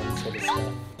 101 sort of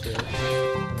stuff, too.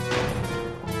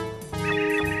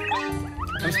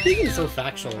 I'm speaking so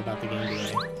factual about the game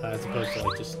today, as opposed to,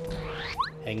 like, just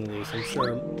hanging loose. I'm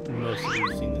sure most of you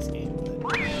have seen this game,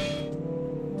 but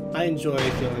I enjoy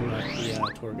feeling like the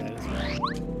tour guide as well.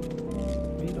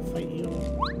 I need to fight you.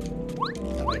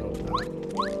 I hope not.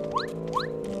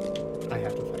 I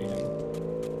have to fight him.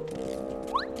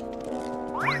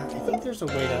 I think there's a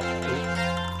way to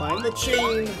climb the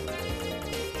chain.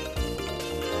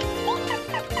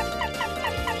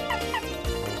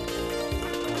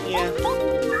 Yeah,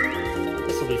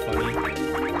 this will be funny.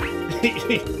 This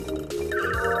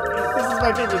is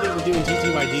my favorite thing to do in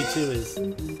TTYD too, is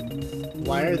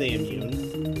why are they immune?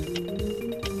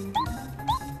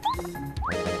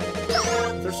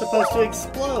 They're supposed to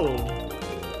explode.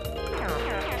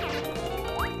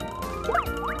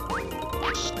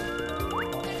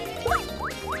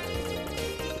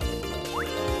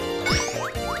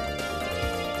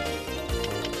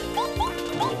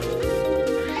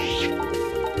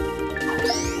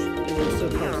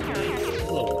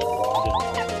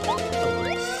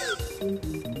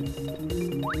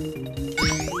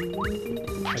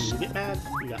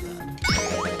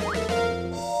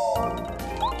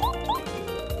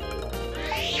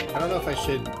 I don't know if I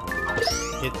should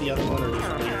hit the other one or just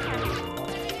wait for him.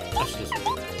 I should just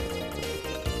wait.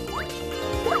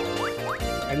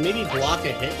 And maybe block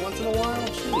a hit once in a while?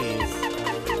 Jeez.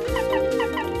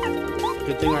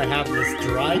 Good thing I have this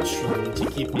dried shroom to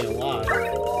keep me alive.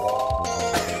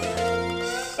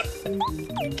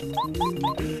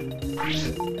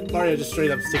 Mario just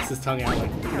straight up sticks his tongue out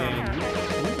like, man,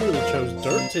 you really chose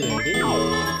dirt today, didn't you?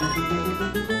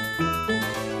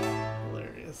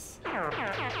 Hilarious.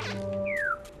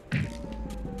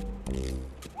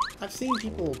 I've seen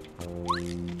people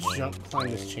climb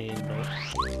this chain, but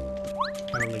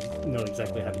I don't know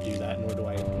exactly how to do that, nor do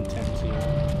I intend to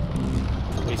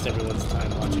waste everyone's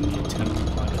time watching me attempt to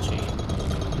climb a chain.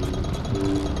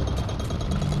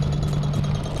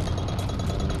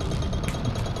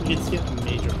 You can skip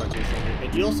major parts of the dungeon, but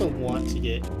you also want to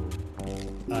get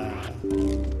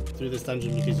through this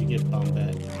dungeon because you get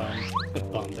Bombette.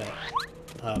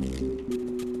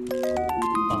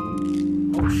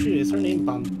 Oh shoot, is her name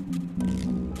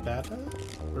Bombetta?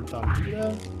 Or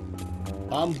Bombita?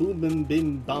 Bom boom bim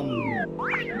bim bum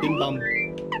bim bum.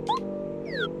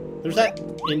 There's that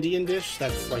Indian dish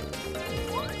that's like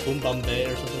boom bombay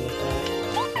or something like that.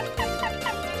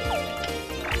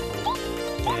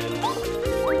 And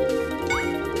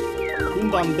boom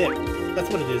bom bip. That's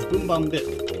what it is, boom bom bip.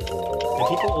 And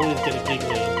people always get a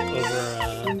giggly over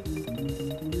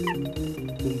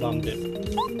boom bom bip.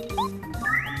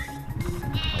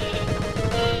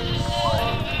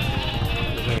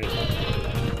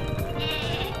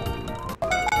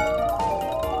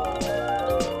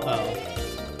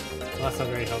 That's not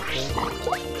very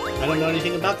helpful. I don't know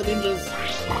anything about the ninjas.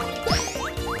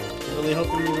 I'm really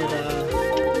hoping you would,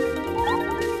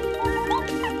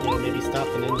 you know, maybe stop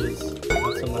the ninjas.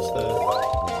 Not so much the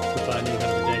people I knew how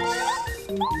to predict.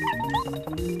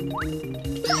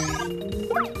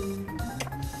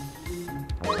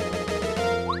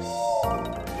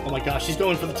 Oh my gosh, she's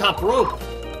going for the top rope!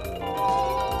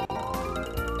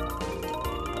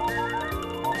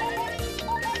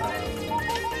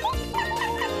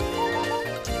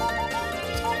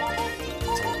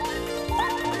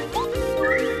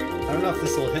 I don't know if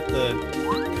this will hit the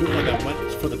Kuma that went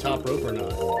for the top rope or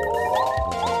not.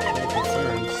 I'm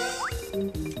concerned.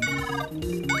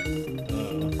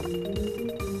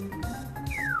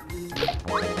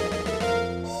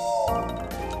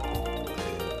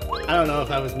 I don't know if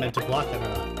I was meant to block that or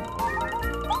not.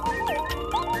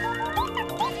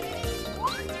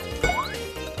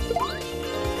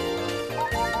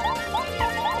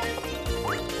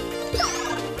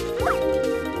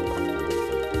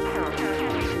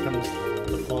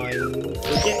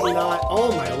 Forget me not.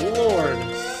 Oh my lord!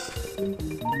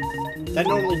 That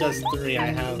normally does 3. I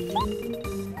have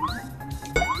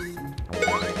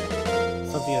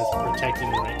something that's protecting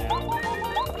me right now.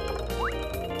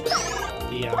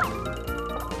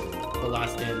 The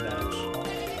last stand badge.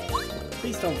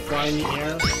 Please don't fly in the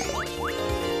air.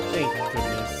 Thank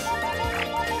goodness.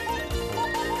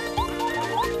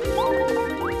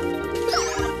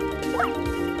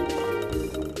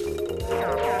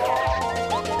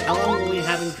 How long will we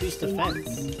have increased defense?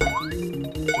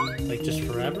 Like, just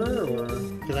forever, or...?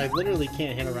 Because I literally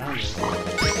can't hit around this.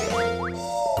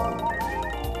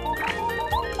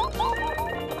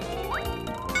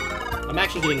 I'm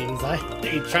actually getting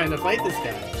anxiety trying to fight this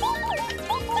guy.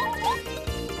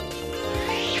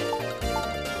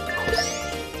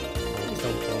 Please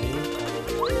don't kill me.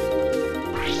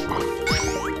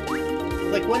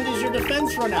 Like, when does your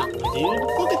defense run out, dude?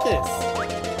 Look at this!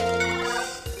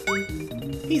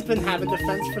 He's been having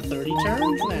defense for 30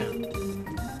 turns now.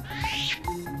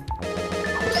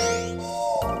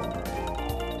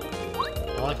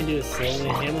 All I can do is slowly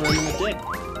hammer him in the dick.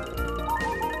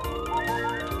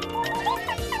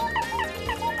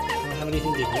 I don't have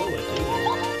anything to deal with either.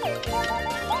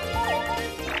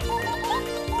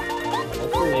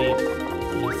 Hopefully,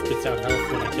 he spits out health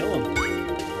when I kill him.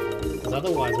 Because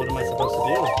otherwise, what am I supposed to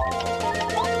do?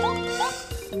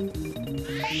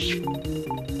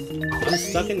 I'm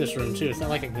stuck in this room too, it's not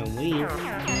like I can leave.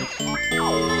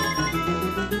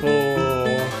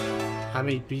 Oh, I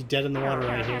may be dead in the water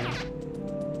right here.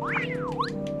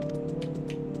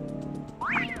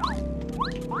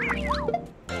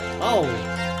 Oh!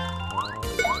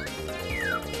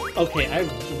 Okay, I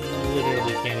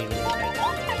literally can't even get that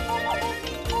down.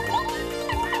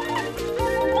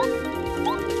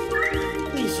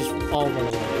 Please just all run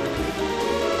away.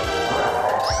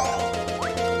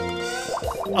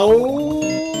 Oh,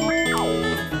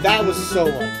 that was so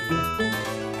lucky.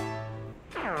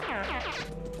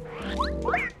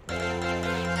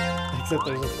 Except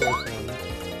there's a fourth one.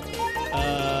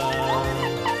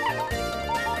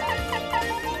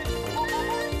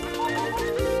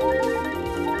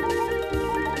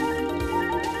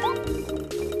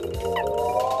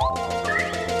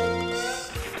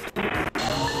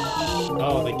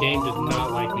 Oh, the game did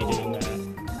not like me doing that.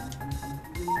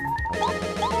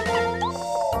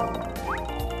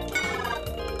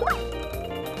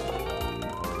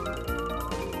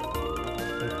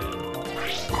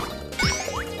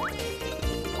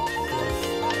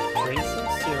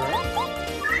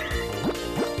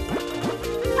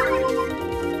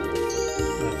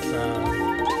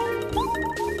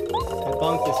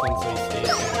 Bonk this one so he stays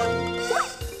down.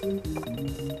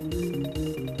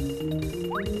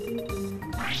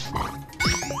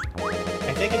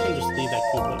 I think I can just leave that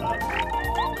Koopa up.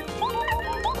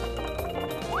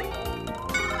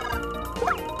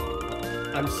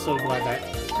 I'm so glad that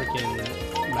freaking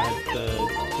the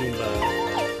Goomba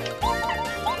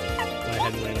went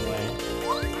ahead and ran away.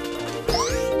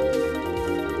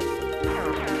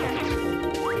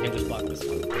 Okay, I can just block this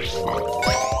one.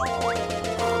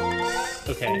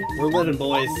 Okay, we're living,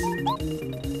 boys.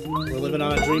 We're living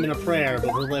on a dream and a prayer,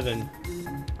 but we're living.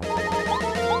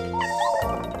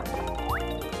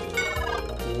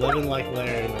 Living like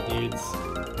Larry, my dudes.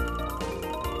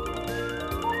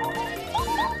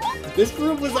 This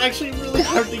group was actually really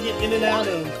hard to get in and out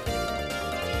of.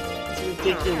 It's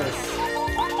ridiculous.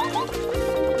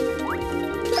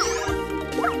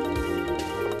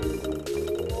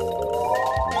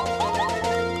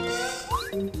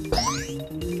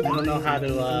 I don't know how to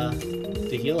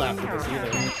heal after this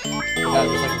either. I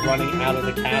was like running out of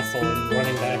the castle and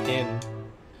running back in.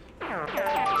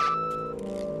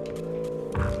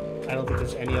 I don't think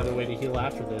there's any other way to heal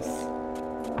after this.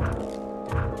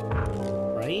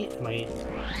 Right?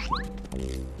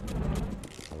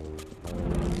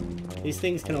 These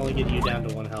things can only get you down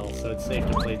to 1 health, so it's safe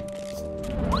to play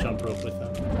jump rope with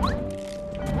them.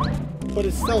 But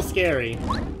it's still scary.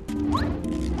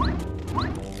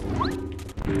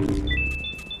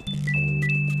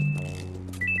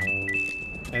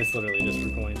 And it's literally just for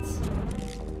coins.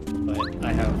 But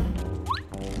I have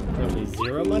probably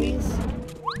 0 monies.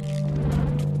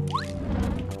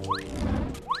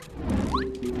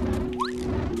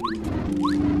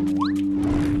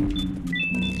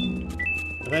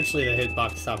 Eventually the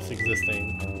hitbox stops existing,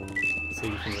 so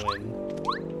you can win.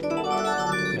 You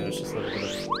know, it's just a little bit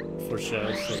of for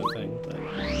show sort of thing, but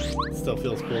it still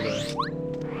feels cool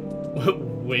to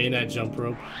win at jump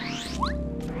rope.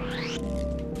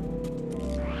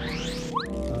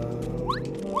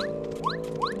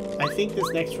 I think this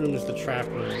next room is the trap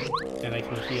room, and I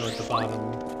can heal at the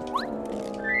bottom.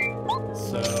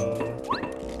 So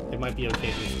it might be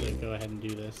okay just to go ahead and do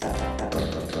this.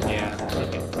 Yeah,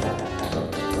 okay.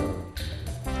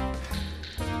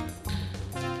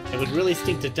 It would really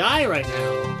stink to die right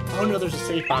now. Oh no, there's a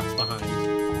safe box behind.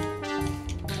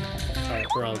 Alright,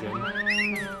 we're all good. We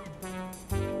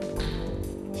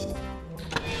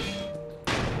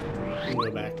can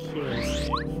go back here and save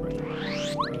right here.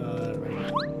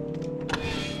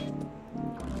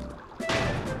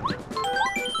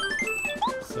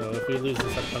 So if we lose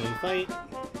this upcoming fight,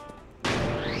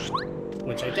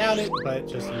 which I doubt it, but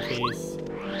just in case,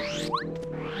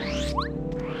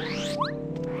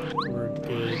 we're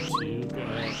good to go.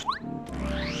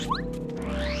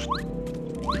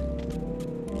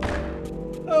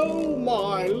 Oh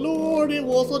my lord, it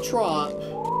was a trap!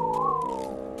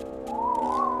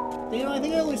 You know, I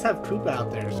think I always have Koopa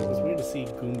out there, so it was weird to see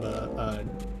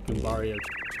Goombario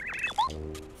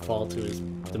fall to his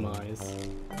demise.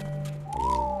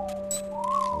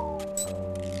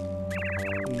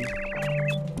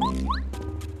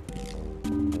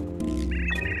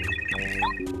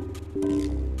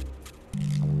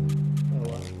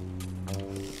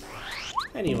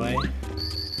 Anyway,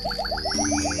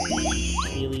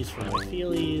 feelies for my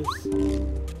feelies.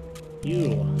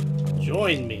 You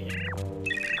join me.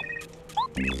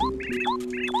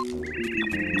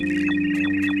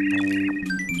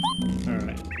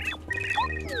 Alright.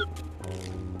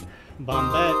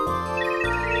 Bombette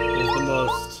is the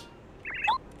most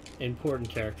important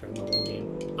character in the whole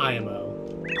game.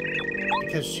 IMO.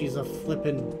 Because she's a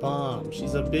flippin' bomb.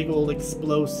 She's a big old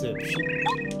explosive.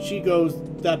 She goes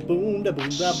da boom, da boom,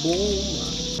 da boom.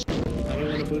 Like it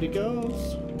when the booty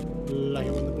goes. Like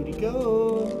it when the booty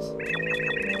goes.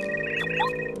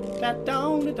 Da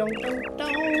down, da down, down,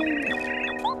 down.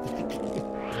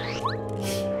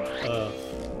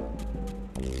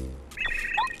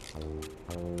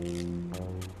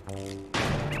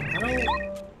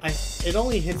 It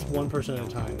only hits one person at a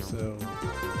time, so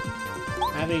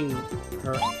having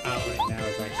her out right now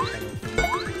is actually kind of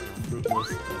fruitless.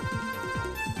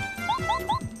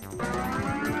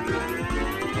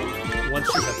 But once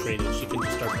she's upgraded, she can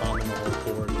just start bombing the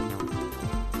whole board.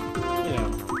 And, you know,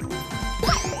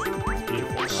 it's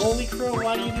beautiful. Holy crow!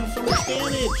 Why do you do so much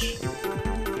damage?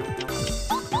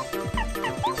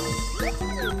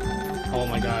 Oh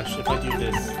my gosh! If I do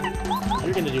this,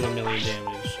 you're gonna do 1,000,000 damage.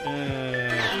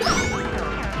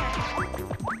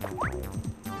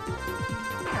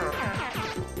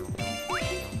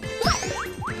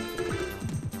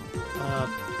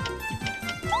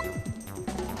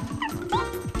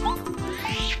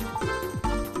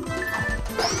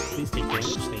 Please take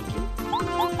damage, thank you.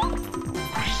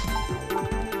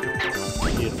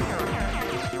 Beautiful.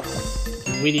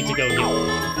 We need to go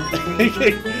heal.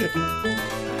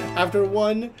 After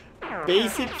one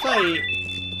basic fight,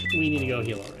 we need to go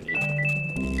heal already.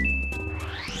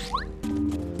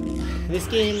 This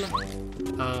game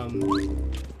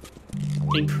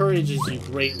encourages you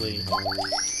greatly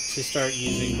to start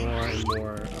using more and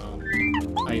more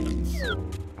items.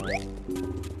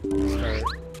 Start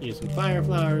using fire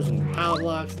flowers and power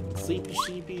blocks and sleepy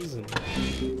sheepies and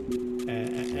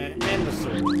the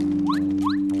sword.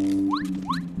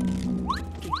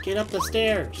 Get up the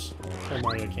stairs! Oh,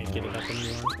 Mario can't get it up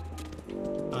anymore.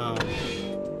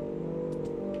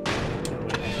 Wait, I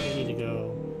think I need to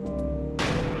go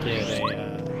get a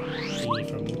thingy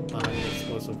from behind the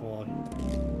explosive wall.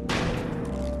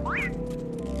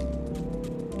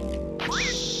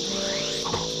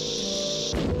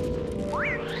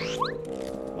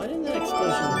 Why didn't that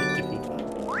explosion hit the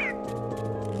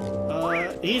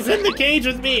Koopa? He's in the cage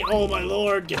with me! Oh my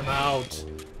lord, get him out!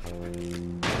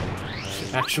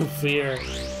 Actual fear.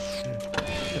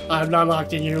 I'm not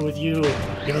locked in here with you.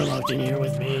 You're locked in here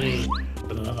with me.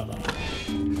 Blah, blah, blah.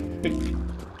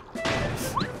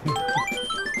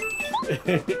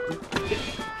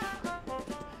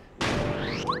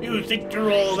 You think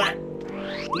you're all that,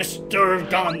 Mr.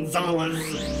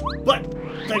 Gonzalez, but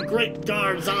the great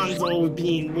Garzonzo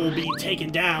will be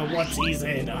taken down once he's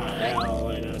in a Hell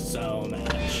in a Cell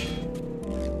match.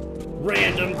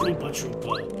 Random Koopa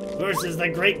Troopa versus the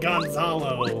great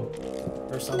Gonzalo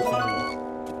or something.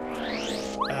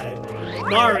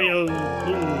 Mario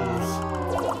lose.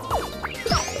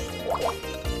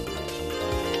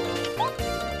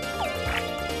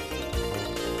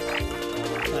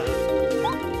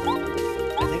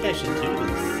 I think I should do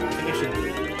this. I think I should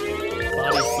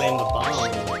body slam the bomb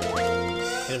and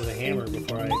hit it with a hammer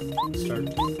before I start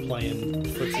playing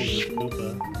footsie with Koopa.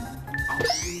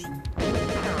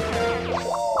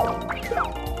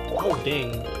 Oh,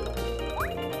 dang.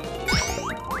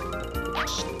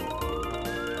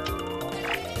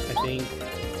 I think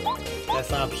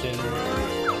best option is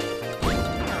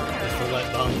to let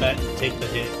Bombette take the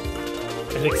hit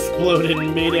and explode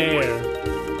in midair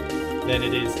than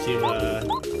it is to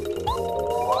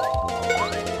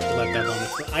let that bomb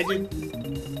explode. I did...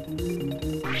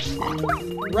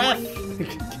 Ref!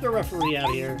 Get a referee out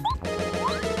here.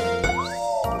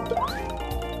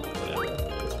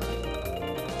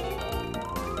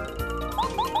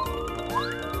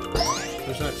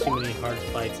 There's not too many hard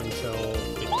fights until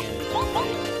the cannon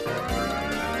fight.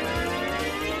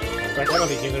 In fact, I don't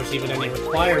think there's even any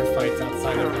required fights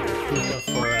outside of the Koopa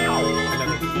for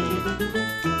another key.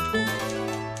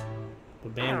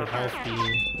 Would ban would health be,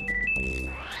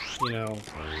 you know,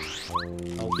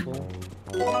 helpful?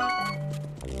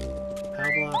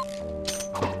 Power block?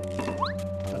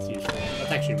 That's useful.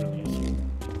 That's actually really useful.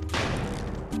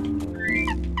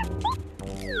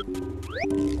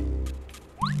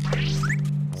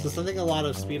 So something a lot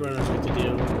of speedrunners like to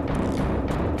do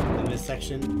in this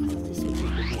section, I thought these switches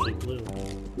were usually blue,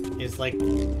 is like,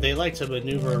 they like to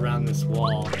maneuver around this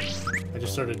wall by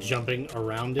just sort of jumping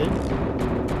around it.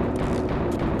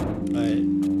 But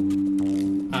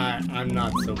I'm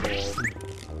not so bold.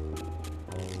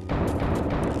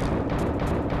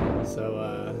 So,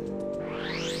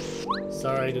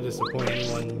 sorry to disappoint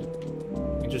anyone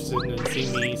interested in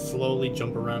seeing me slowly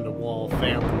jump around a wall,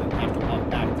 fail, and then have to walk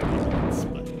back 30 minutes,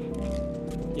 but,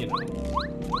 you know,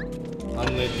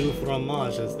 on le du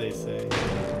fromage, as they say.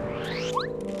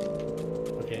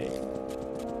 Okay.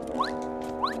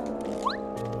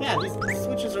 Yeah, these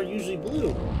switches are usually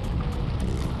blue.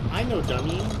 I know,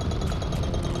 dummy.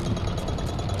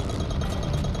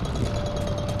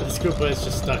 This Koopa is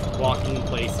just stuck walking in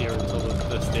place here until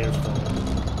the stairs fall.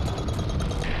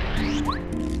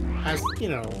 As, you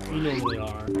know, you normally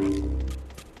are.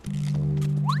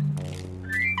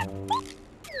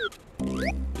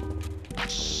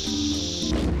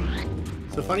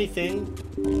 So The funny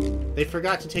thing, they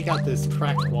forgot to take out this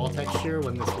cracked wall texture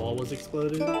when this wall was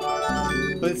exploded.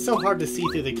 But it's so hard to see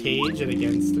through the cage and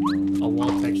against a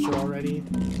wall texture already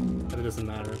that it doesn't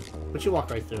matter. But you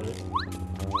walk right through it.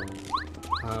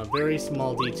 Very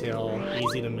small detail,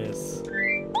 easy to miss.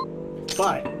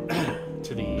 But,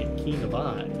 to the keen of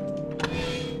eye,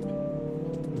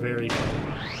 very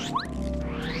funny.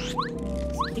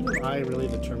 Is keen of eye really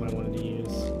the term I wanted to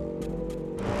use?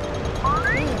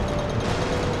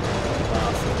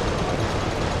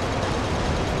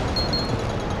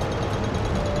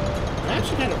 I'm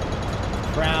actually kind of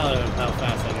proud of how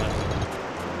fast I got there.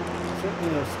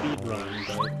 Certainly no speed run,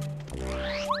 but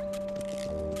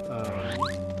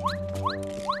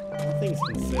all things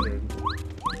considered,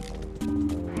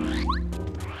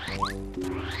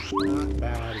 not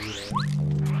bad either.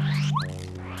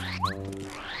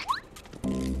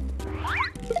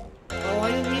 Oh,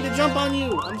 I didn't mean to jump on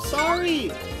you! I'm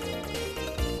sorry!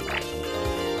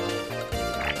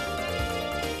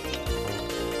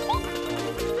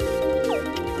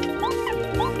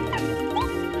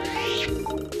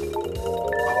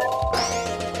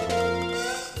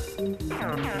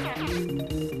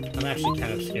 I'm actually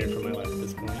kind of scared for my life at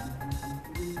this point.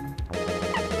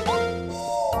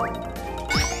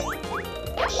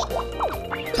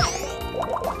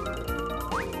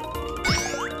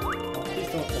 Please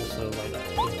don't also light up.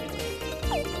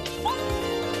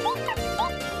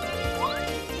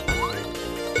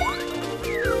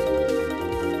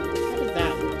 How did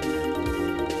that work?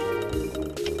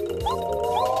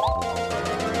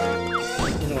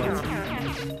 You know what?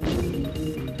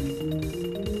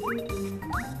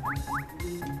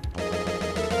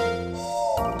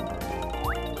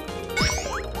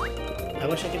 I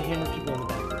wish I could hammer people in the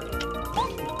back.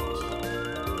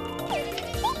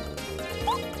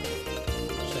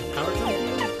 Should I power jump you?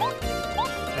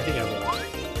 I think I will.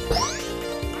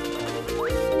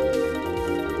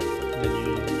 And then you...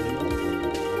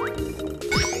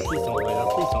 Please don't light up,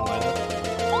 please don't light up.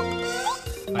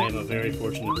 I am a very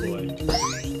fortunate boy.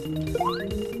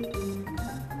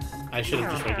 I should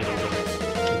have just regular winners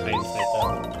in hindsight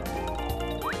though.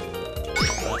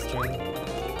 Last turn.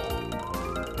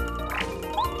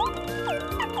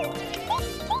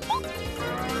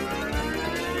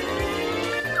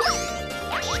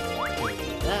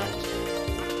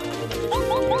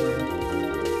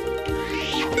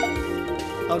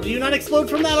 Oh, do you not explode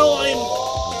from that? Oh,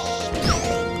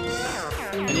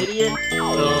 I'm an idiot.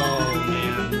 Oh,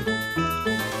 man.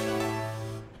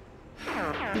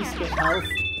 You spent health.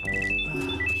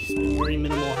 You spent very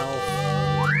minimal health.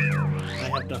 I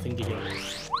have nothing to give.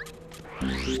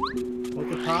 What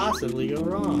could possibly go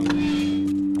wrong?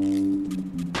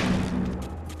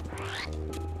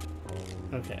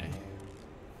 Okay.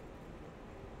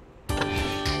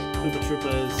 Koopa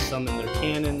Troopas summon their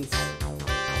cannons.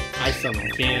 I summon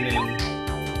cannon.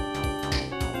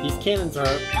 These cannons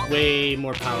are way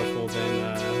more powerful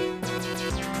than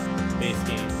base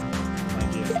game,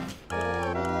 mind you.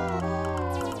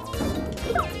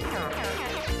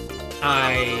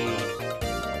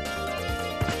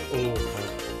 Oh,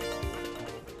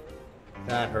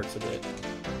 that hurts a bit.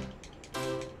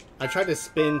 I tried to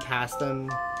spin past them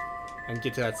and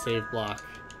get to that save block,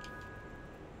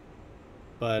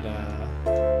 but it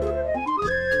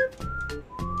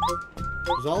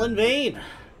was all in vain.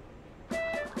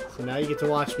 So now you get to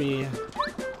watch me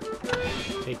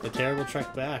take the terrible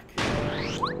trek back.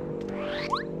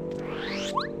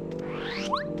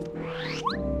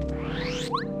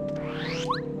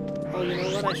 Oh, you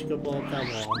know what? I should go blow up that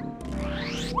wall.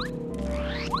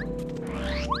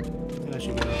 And I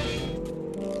should go...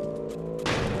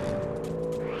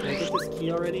 Did I get this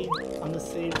key already on the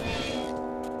save?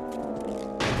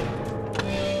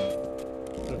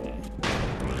 Okay.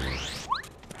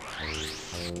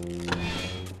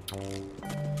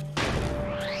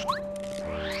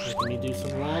 Let me do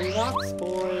some long walks,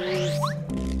 boys.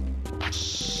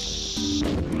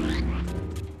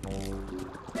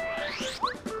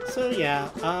 So yeah,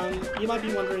 you might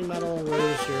be wondering, Metal,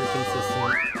 where's your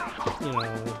consistent, you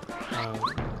know,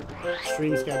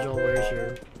 stream schedule? Where's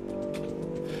your...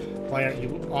 Why aren't you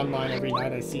online every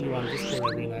night? I see you on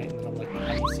Discord every night, and then I'm like,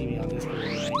 how do you see me on Discord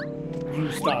every night? You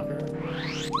stalker.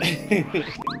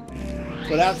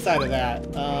 But outside of that,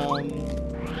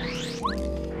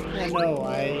 yeah, no,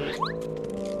 I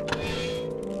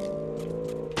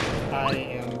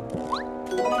am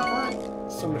not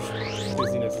so much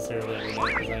busy necessarily every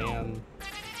night, because I am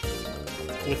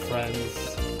with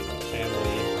friends,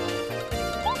 family,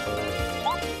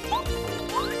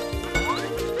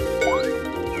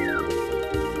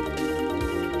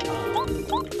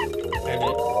 and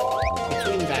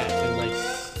between that and like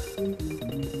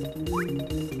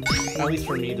At least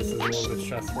for me, this is a little bit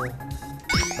stressful.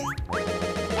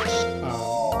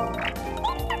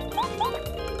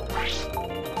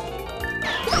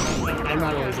 I'm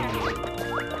not always in the mood.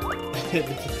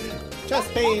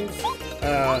 Chest pains,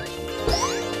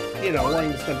 you know,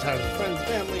 wanting to spend time with friends,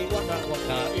 family,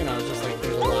 whatnot, you know, just like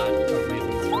there's a lot of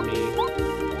reasons for me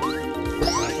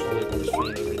not to always want to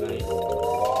stream every night.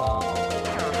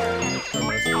 I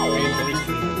enjoy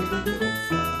streaming.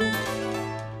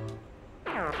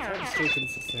 Try to stay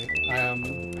consistent. I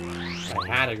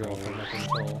had a girlfriend up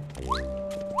until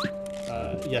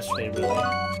yesterday, really,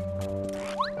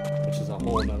 which is a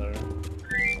whole nother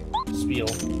spiel.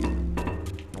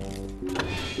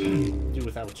 Do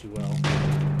without what you will.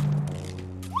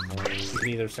 You can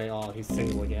either say, "Oh, he's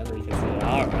single again," or you can say,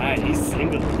 "All right, he's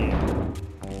single again."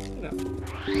 You know.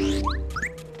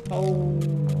 Oh,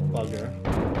 bugger.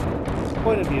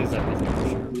 Point of view is everything for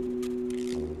sure.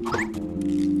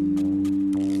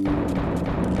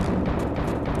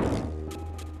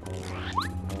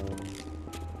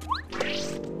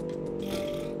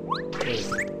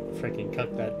 Freaking cut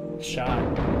that shot.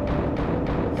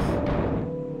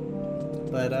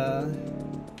 But,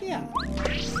 yeah.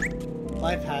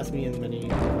 Life has me in many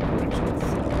directions.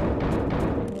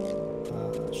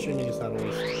 Streaming is not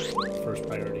always first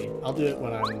priority. I'll do it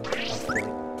when I'm up for it.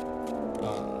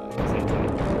 Because I enjoy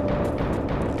it.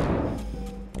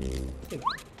 You know,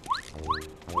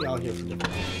 we all here for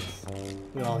different things.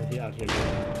 We all out here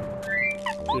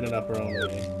doing it up our own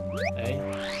way. Eh?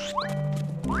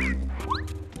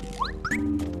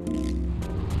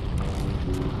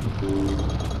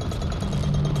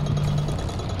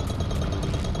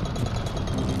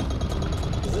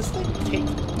 Does this thing take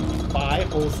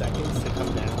 5 whole seconds to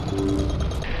come down?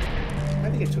 I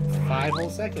think it took 5 whole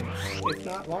seconds, if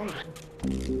not longer.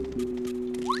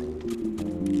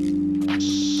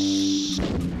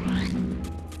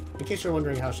 In case you're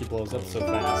wondering how she blows up so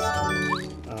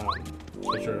fast,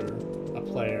 if you're a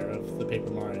player of the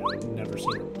Paper Mario, I've never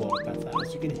seen her blow up that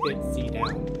fast. You can hit C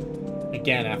down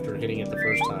again after hitting it the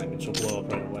first time, and she'll blow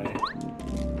up right away.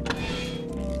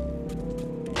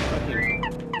 But, you know,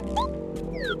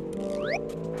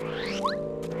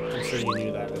 I'm sure you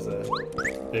knew that as a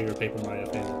bigger Paper Mario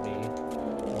fan than me,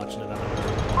 watching it on.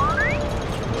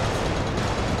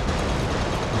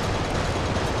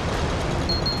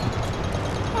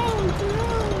 Oh no!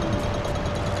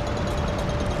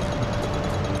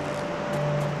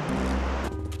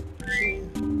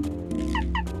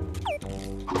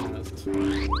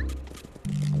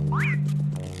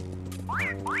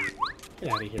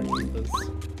 Get out of here, Koopas.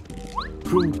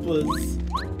 Koopas!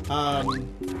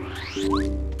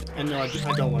 And no, I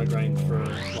don't want to grind for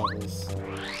levels.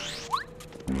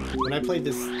 When I played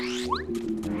this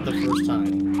the first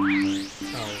time,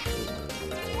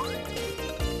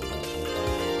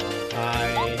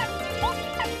 I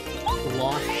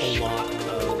lost a lot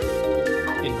of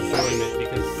enjoyment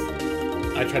because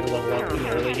I tried to level up in the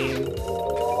early game,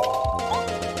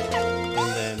 and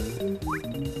then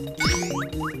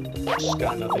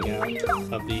got nothing out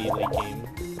of the late game.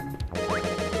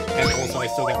 And also, I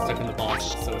still got stuck in the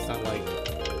bosses, so it's not like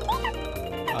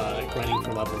grinding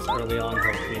for levels early on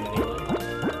helped me in any way.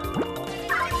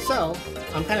 So,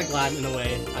 I'm kind of glad in a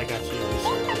way I got to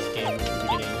restart this game in the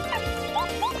beginning.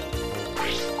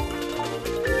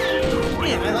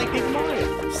 Man, I like Paper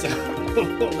Mario, so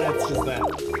that's just that.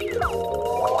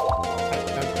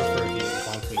 I prefer you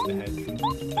bonk me in the head.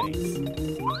 Thanks.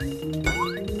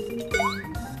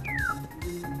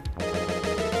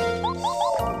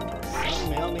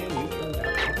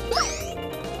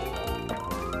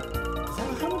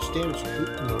 Damage Coop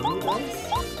normally does?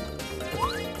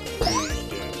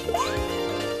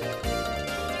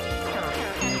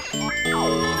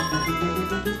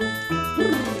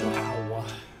 Wow.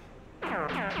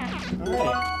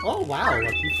 Alright. Oh wow,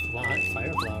 lucky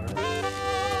fire flower. I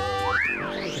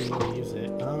can really use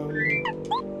it.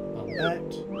 That.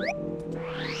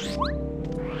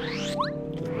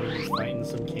 We're fighting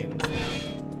some cannons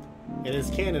now. It is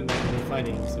canon that we're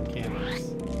fighting some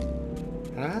cannons.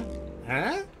 Huh?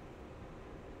 Huh?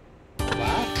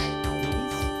 Laugh?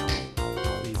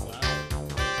 Please laugh.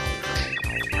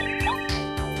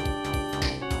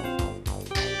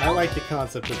 I like the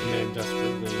concept of the man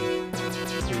desperately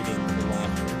pleading for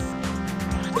laughter.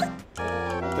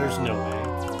 There's no way.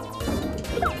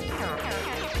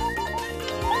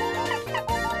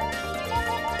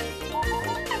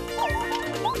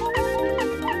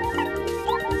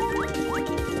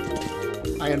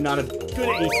 I am not a good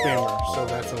ace spammer, so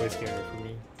that's always scary for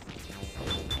me.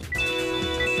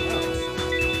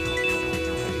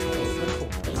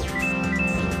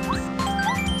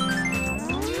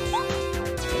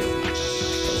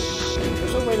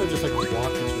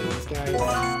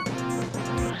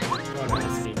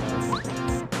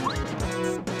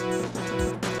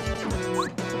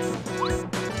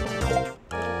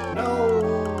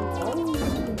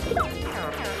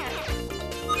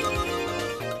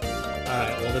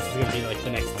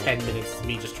 10 minutes is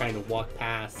me just trying to walk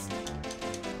past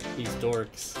these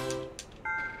dorks.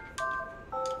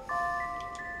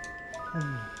 I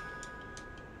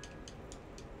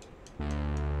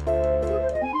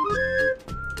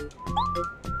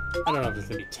don't know if it's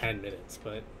gonna be 10 minutes,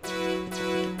 but I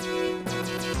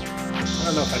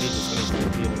don't know if I need this many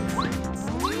things either.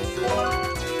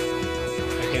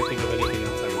 I can't think of anything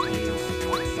else I would use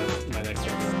my next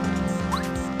level.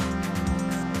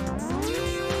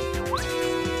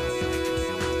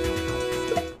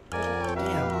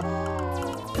 Damn.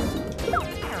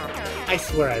 I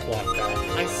swear I blocked that.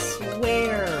 I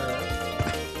swear.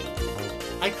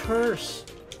 I curse.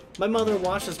 My mother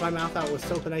washes my mouth out with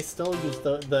soap, and I still use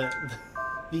the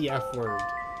F word.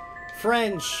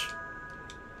 French.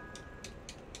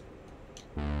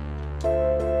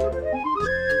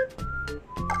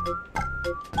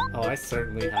 Oh, I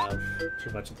certainly have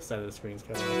too much at the side of the screens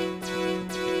cut off.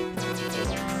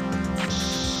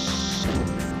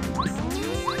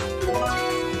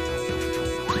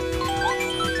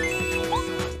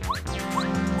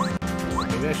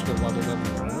 Maybe I should have leveled up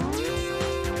more.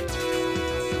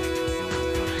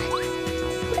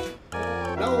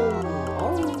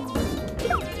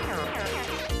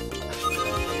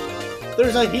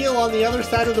 There's a heel on the other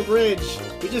side of the bridge.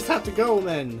 We just have to go,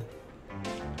 men.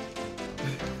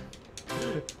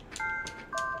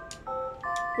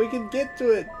 We can get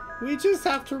to it. We just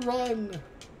have to run.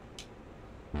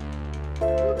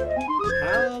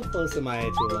 How close am I to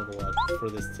a level up for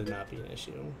this to not be an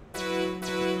issue? 12?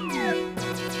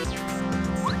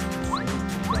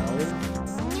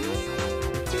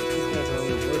 These guys are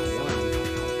only worth 1.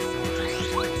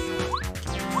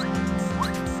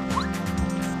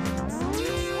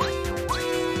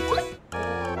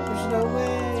 No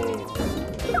way!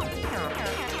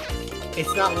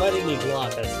 It's not letting me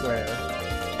block, I swear.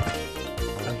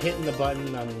 I'm hitting the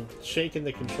button, I'm shaking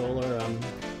the controller, I'm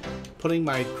putting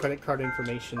my credit card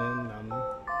information in, I'm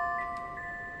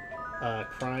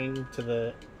crying to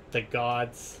the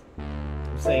gods.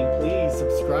 I'm saying, please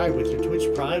subscribe with your Twitch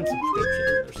Prime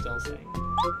subscription. They're still saying.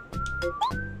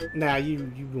 Nah, you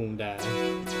won't die.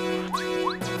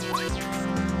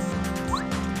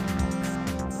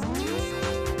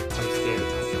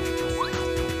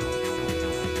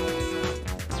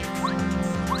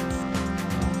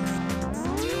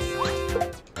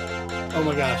 Oh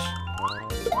my gosh.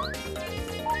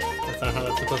 That's not how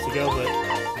that's supposed to go, but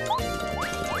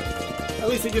at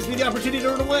least it gives me the opportunity to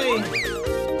run away!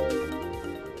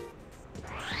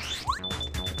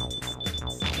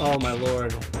 Oh my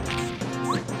lord.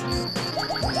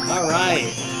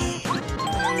 Alright!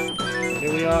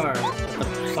 Here we are.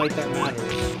 The fight that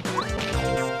matters.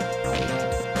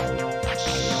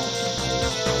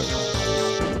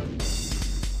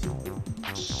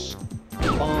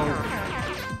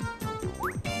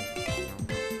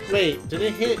 Wait, did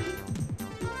it hit?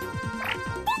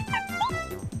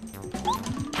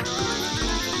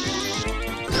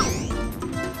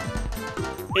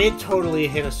 It totally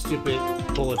hit a stupid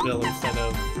bullet bill instead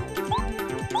of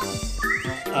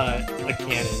a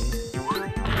cannon.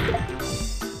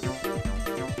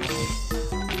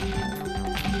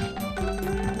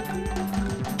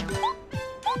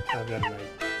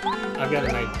 I've got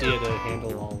an idea to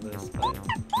handle all this, but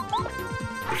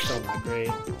it's still not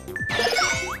great.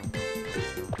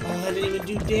 Oh, I didn't even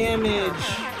do damage!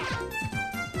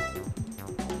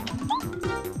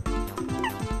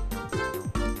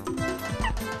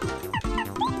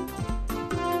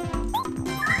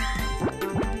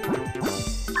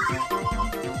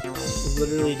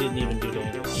 Literally didn't even do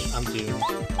damage. I'm doomed.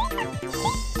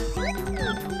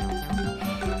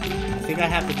 I think I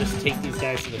have to just take these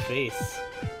guys to the face.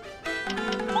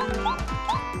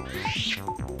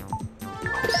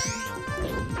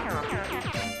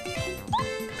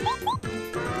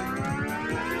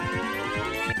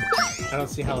 I don't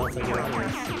see how else I get out of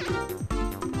this.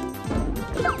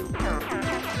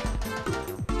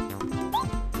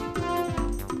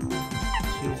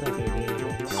 She's not gonna do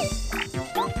anything.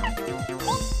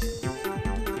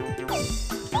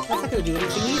 That's not gonna do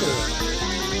anything either.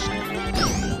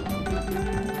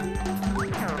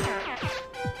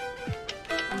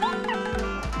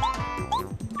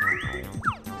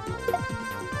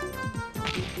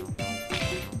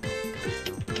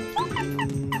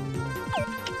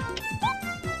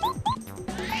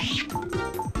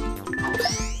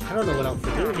 I don't know what else to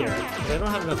do here, because I don't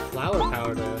have enough flower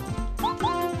power to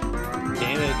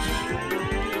damage.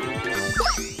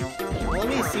 Well, let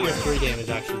me see if 3 damage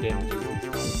actually damages these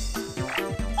things.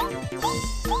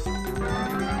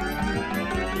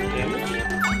 Damage?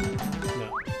 No.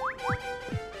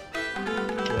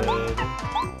 Good.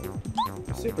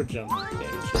 super jump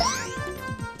damage.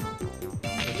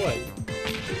 It would.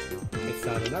 It's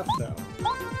not enough though.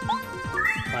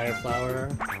 Fire flower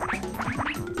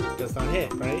does not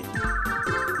hit, right?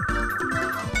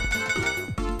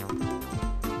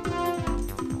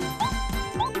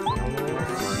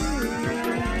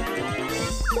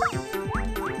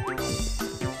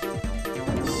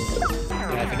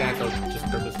 Yeah, I think I have to just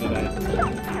purposely die at this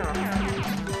point.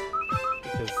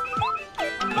 Because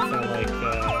it's not like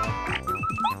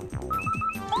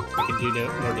I can do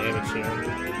more damage here.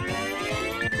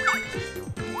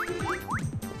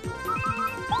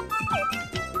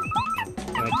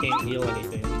 Can't heal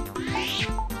anything.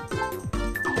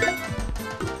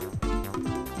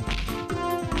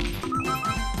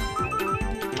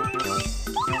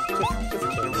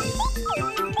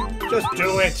 Just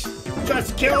do it!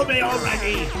 Just kill me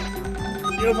already!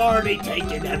 You've already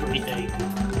taken everything.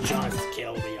 Just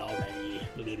kill me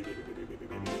already.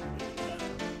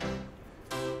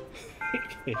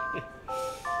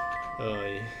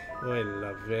 Oi, oi,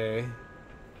 lovely.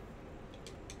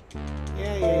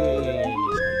 Yeah.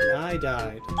 I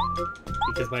died.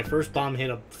 Because my first bomb hit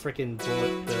a frickin'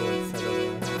 bullet bill instead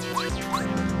of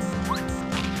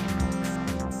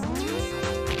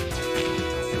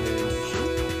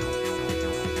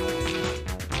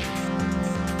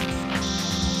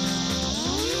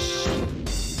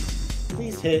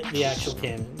Please hit the actual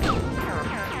cannon.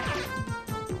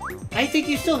 I think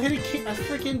you still hit a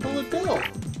frickin' bullet bill.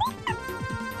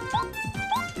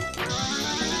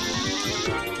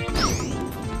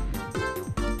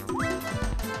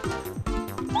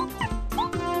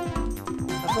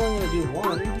 I'm only gonna do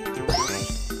one.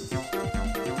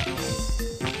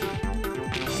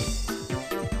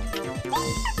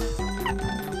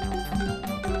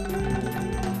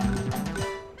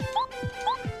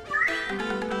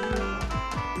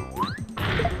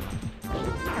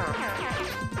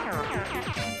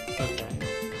 Okay.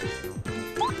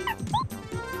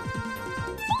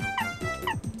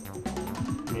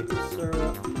 Maple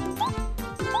syrup.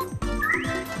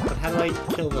 But how do I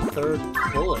kill the third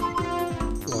bullet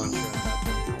launcher?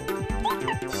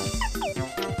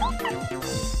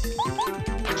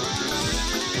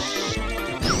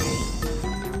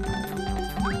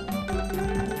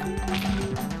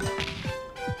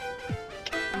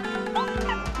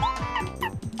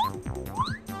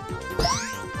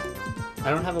 I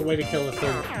don't have a way to kill the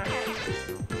third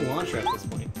launcher at this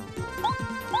point.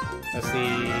 That's the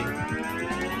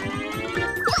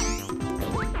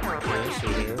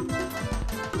issue here.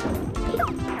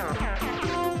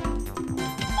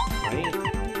 Right?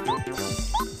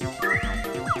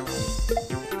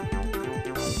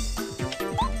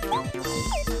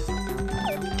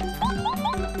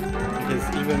 Because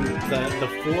even the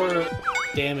 4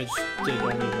 damage did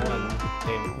only 1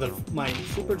 damage. My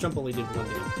super jump only did 1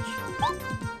 damage.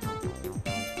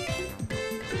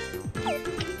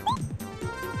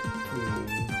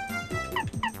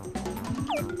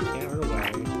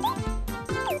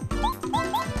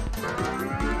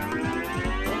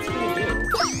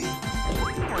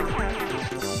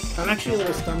 I'm actually a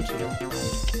little stumped here.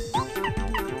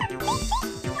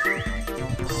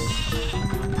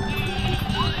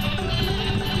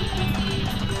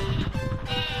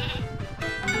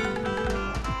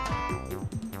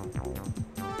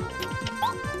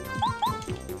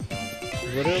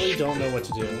 Literally don't know what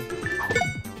to do,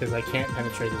 because I can't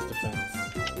penetrate his defense.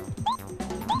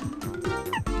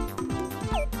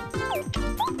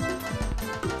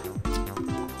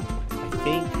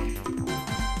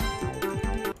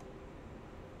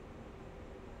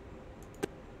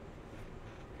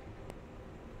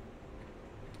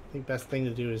 I think best thing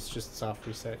to do is just soft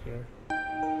reset here.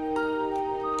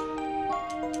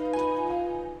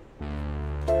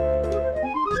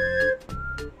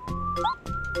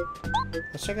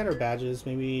 Let's check out our badges.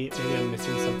 Maybe I'm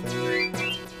missing something.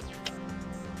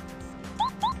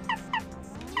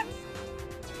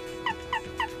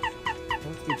 I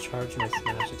want to recharge my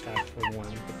smash attack for 1,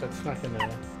 but that's not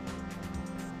gonna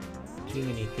do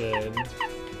me any good.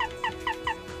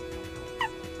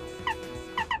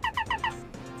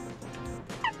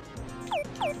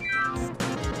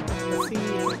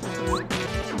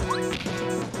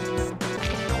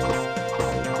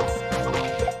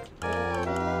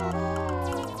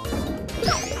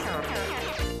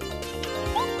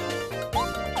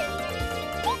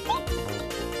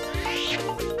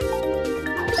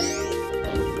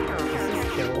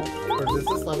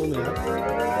 Level me up?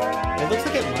 It looks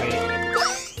like it might.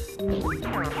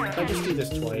 If I just do this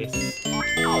twice,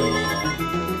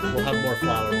 we'll have more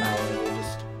flower power. We'll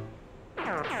just...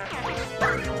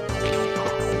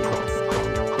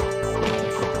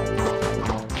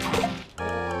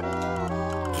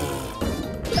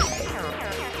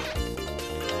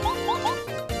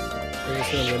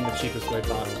 just gonna win the cheapest way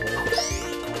possible.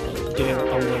 Getting a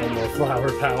little more flower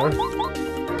power.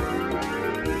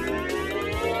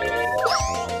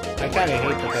 I kinda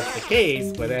hate that that's the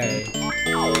case, but hey. What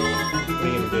are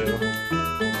you gonna do?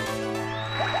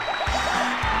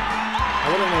 I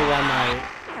wouldn't know why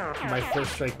my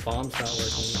first strike bomb's not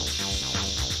working.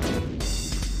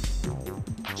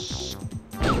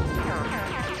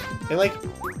 It like...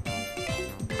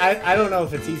 I don't know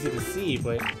if it's easy to see,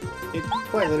 but it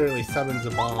quite literally summons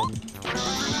a bomb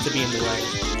to be in the way.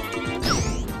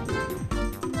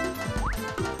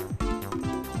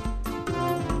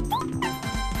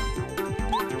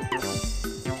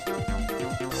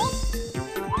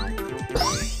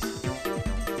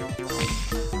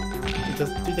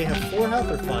 Do they have 4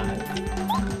 health or 5?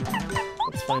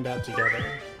 Let's find out together.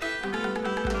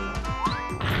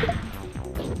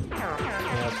 Yeah,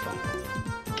 that's fine.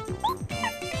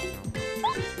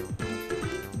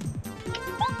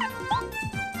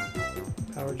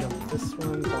 Power jump this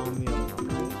one, bomb the other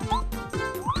one,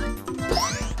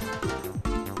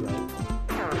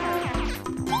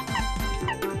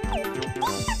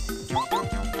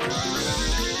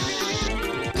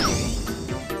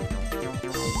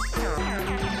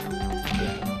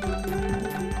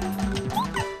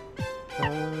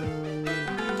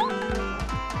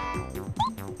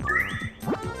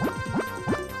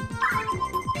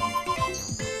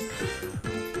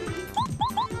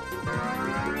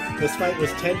 This fight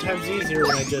was 10 times easier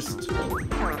when I just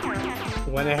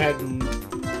went ahead and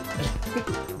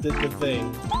did the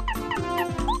thing.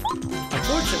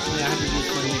 Unfortunately, I had to use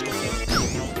my Maple Syrup.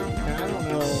 And I don't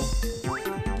know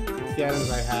if the items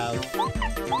I have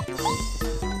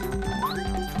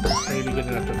are maybe good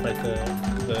enough to fight the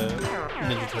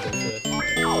Ninja Turtles with.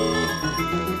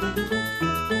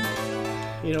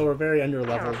 You know, we're very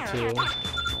under-leveled, too.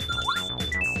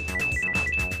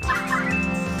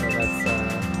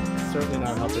 Certainly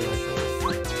not helping myself.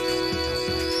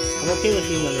 I'm okay with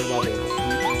being underleveled.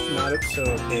 Not so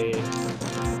okay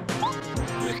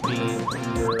with being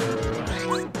under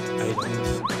items.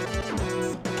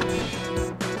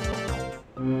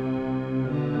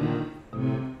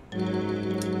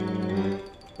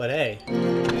 But hey,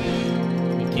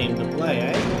 we came to play,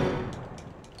 eh?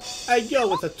 Hey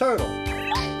yo, it's a turtle!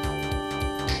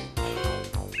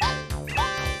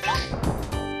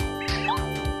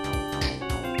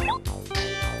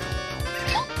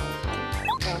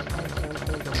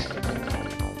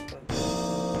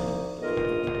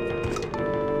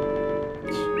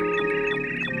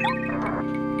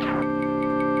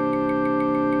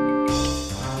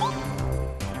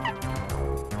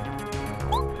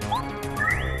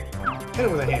 Hit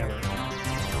him with a hammer.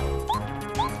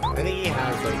 I think he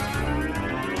has like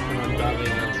an ungodly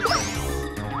amount of defense.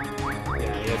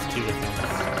 Yeah, he has 2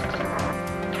 defense.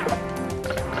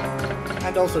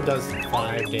 And also does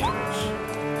 5 damage.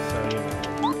 So you know.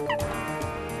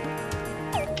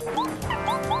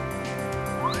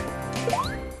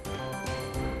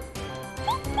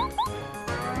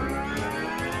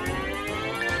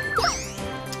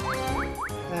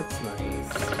 That's nice.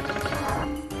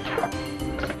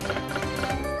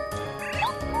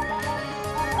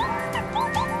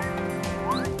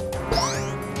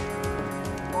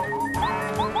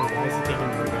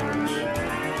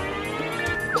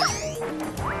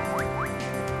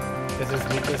 Is his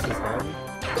weakness his head?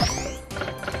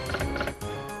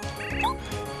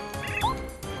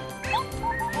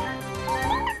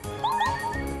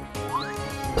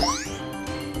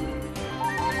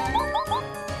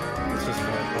 It's just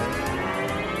my part.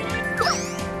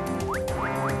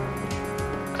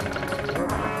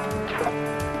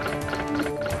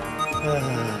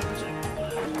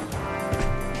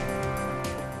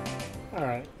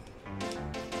 Alright.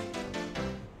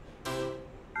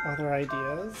 Other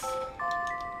ideas?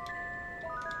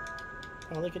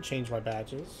 Well, they could change my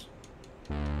badges.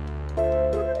 I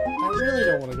really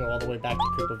don't want to go all the way back to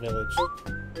Koopa Village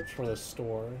for the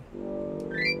store.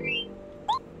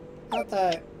 Not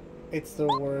that it's the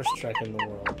worst trek in the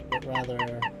world, but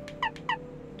rather...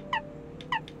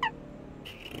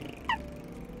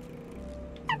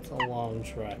 it's a long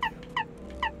trek.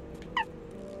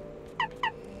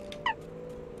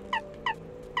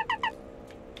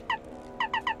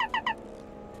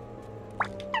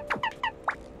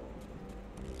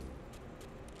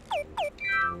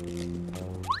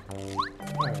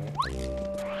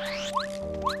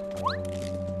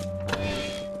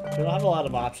 We don't have a lot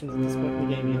of options at this point in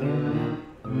the game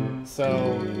either.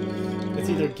 So, it's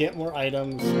either get more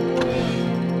items or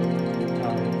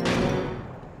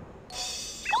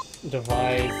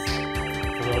devise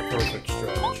the perfect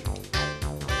stretch.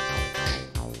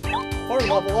 Or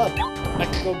level up. I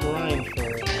could go grind for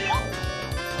an hour.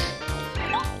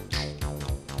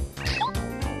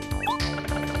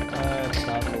 It's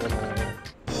not really my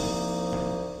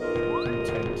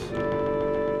intent.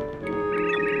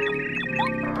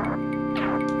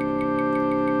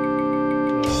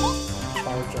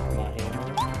 Charge up my hammer.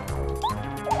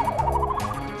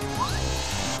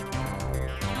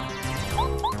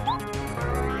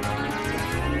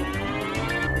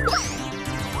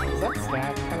 Is that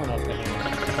stack? I don't know if the hammer.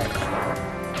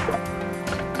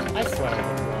 I swear I did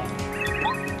one.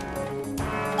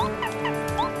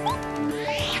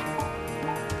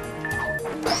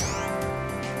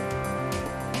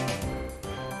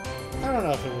 I don't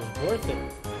know if it was worth it.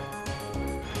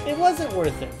 It wasn't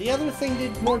worth it. The other thing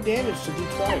did more damage to do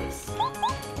twice.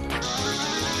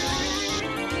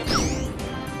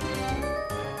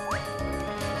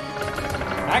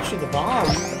 Actually, the bomb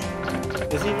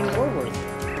is even more worth it.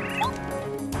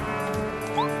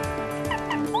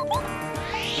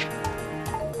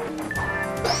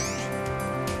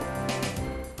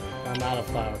 I'm out of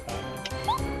flower power.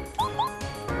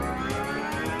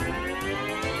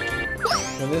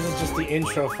 And this is just the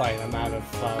intro fight. I'm out of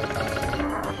flower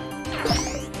power.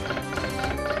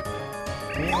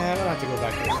 Yeah, I don't have to go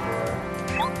back to the store.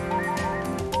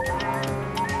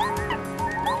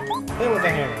 Hit with the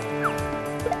hammer.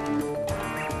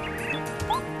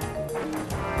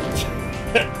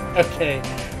 Okay,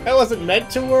 that wasn't meant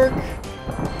to work,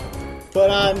 but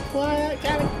I'm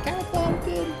kind of glad it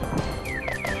did.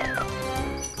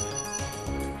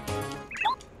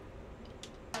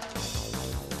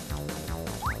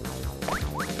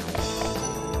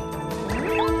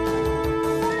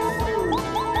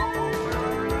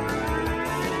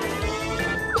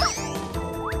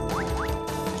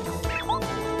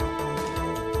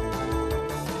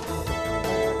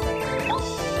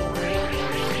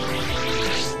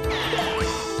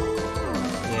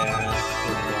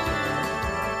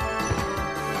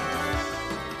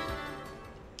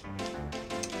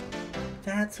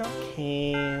 That's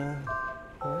okay.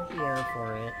 We're here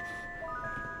for it.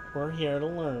 We're here to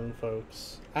learn,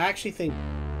 folks. I actually think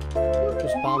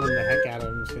just bombing the heck out of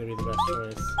him is going to be the best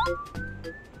choice.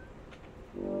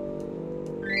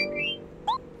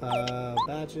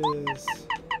 Badges.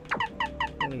 I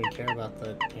don't even care about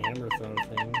the hammer throw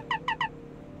thing.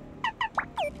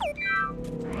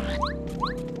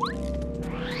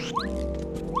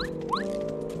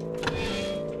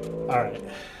 Alright.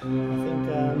 I think,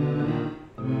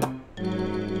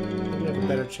 we have a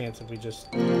better chance if we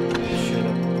just shoot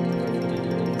him.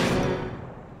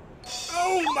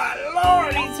 Oh my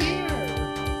lord, he's here!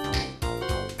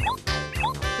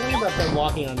 Something about them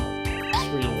walking on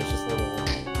screen was just a little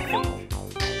fake.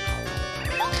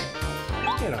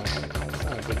 You know, it's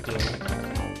not a big deal.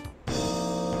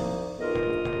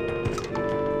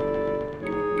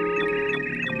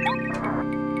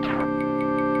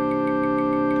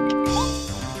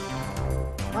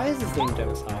 Why is his name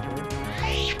Dennis Hopper?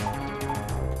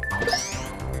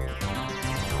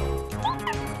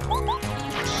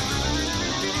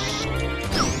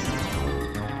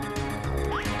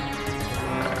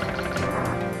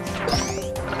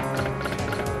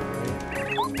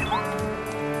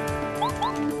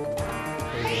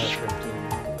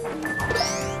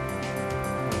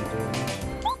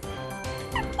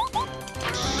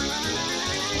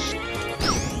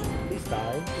 Please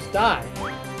die. Just die.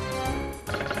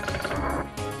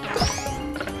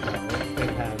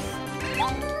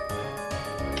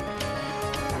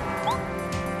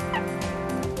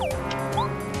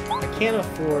 I can't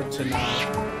afford to not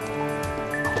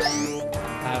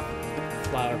have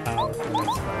flower power for the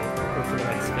next fight, or for the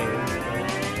next phase,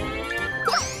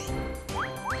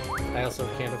 but I also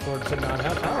can't afford to not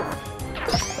have health.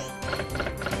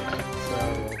 So...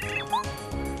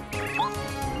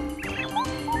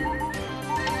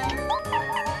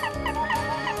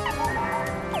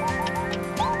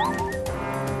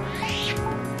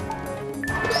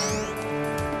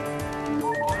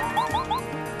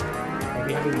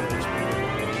 maybe having more HP.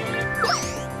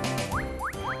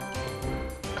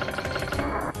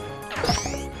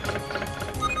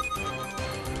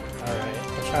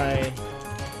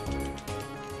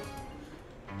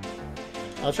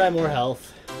 I'll try more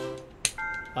health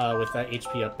with that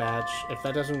HP up badge. If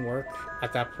that doesn't work,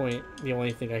 at that point, the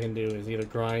only thing I can do is either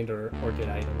grind or get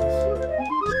items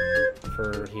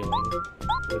for healing,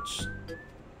 which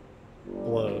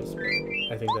blows.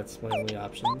 I think that's my only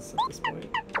options at this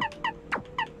point.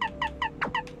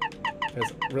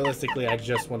 Because realistically, I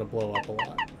just want to blow up a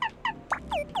lot.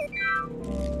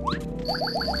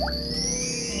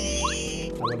 I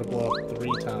want to blow up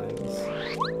 3 times.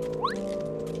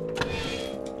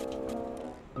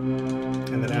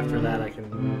 after that I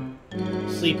can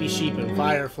Sleepy Sheep and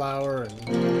Fire Flower and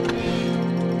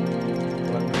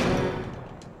whatnot.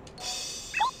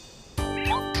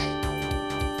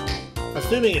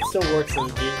 Assuming it still works the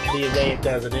way it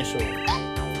does initially,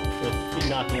 with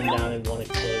knocking them down in one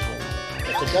explosion.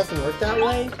 If it doesn't work that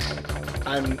way,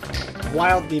 I'm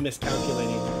wildly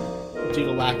miscalculating due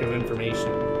to lack of information.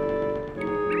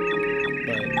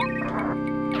 But,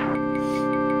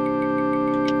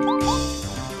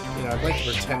 you know, I'd like to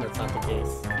pretend that's not the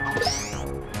case.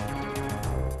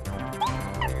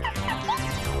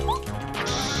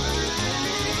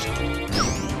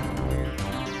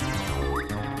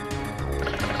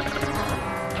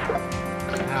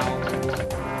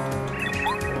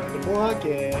 Block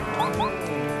it.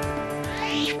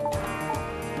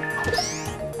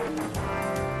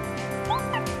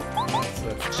 So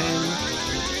that's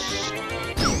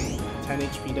 10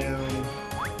 HP down.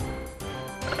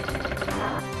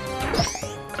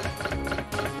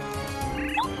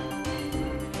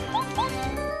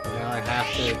 Now I have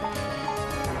to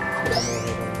put one more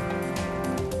hit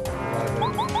on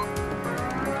 11.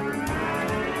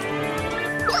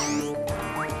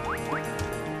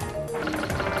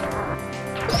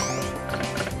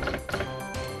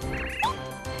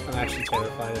 I'm actually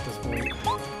terrified at this point.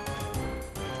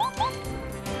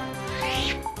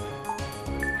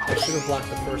 I should have blocked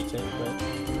the first hit, but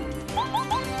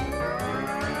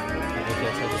I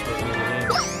guess I just wasn't in the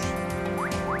game.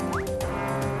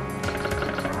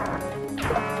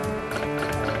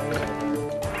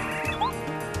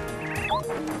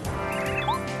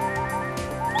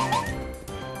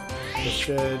 This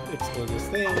should explode this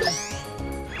thing.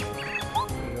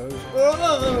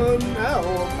 Oh, now a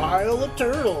pile of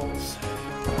turtles.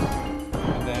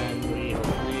 And then we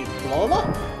hopefully blow them up,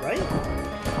 right?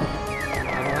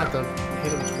 I don't have to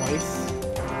hit them twice.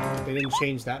 They didn't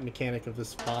change that mechanic of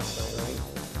this boss fight, right?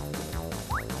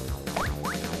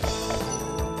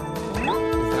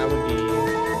 That would be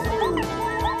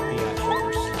the actual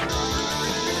worst.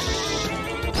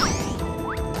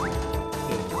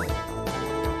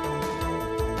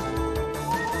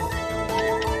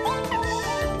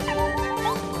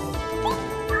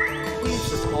 Please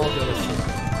just all go to sleep.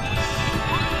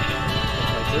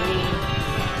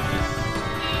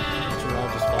 Should all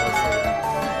just fall asleep.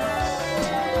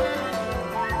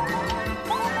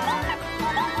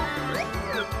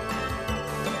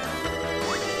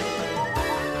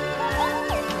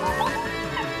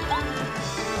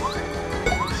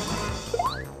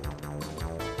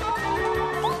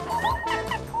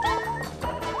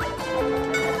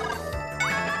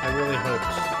 I really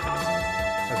hoped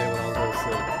that they would all go to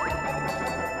sleep.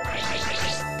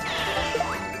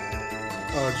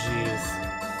 Oh, jeez.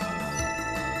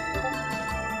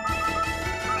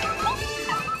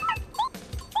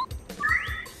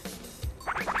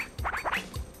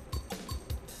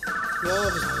 No,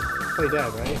 I'll just play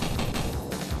dead, right?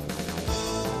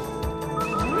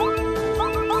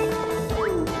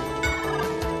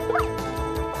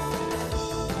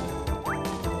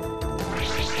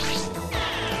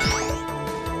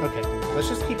 Okay, let's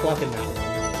just keep blocking that one.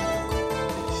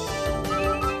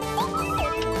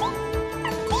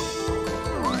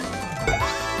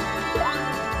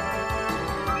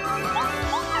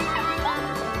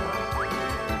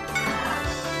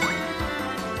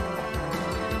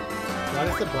 Why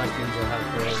does the Black Ninja have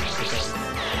great defense?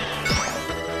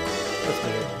 That's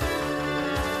weird.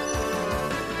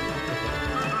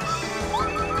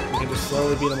 Okay. We can just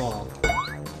slowly beat them all.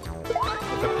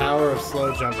 With the power of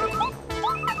slow jumping.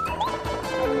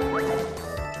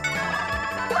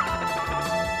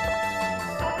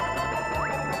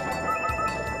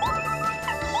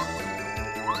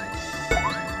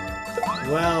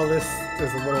 Well, this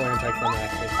is a little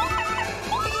anticlimactic.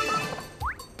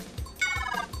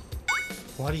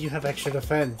 Why do you have extra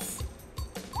defense?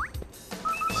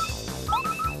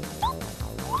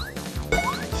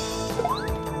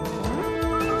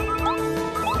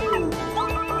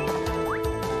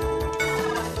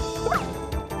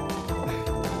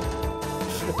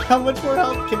 How much more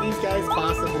health can these guys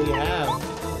possibly have?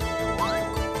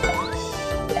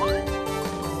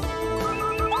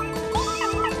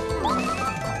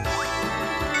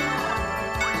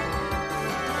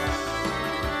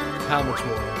 How much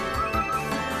more?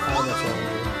 How much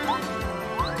longer?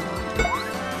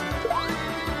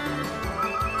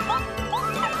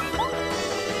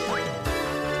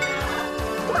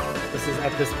 This is,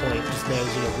 at this point, just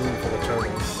managing a room full of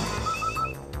turtles.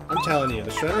 I'm telling you,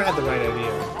 the Shredder had the right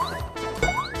idea.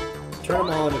 Turn them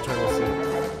all into turtle soup.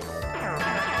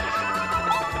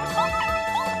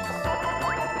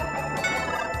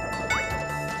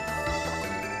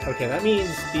 Okay, that means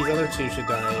these other two should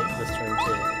die this turn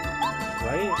too.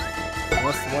 Right?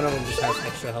 Unless one of them just has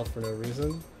extra health for no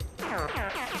reason.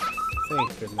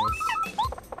 Thank goodness.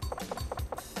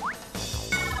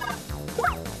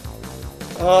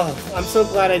 Oh, I'm so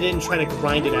glad I didn't try to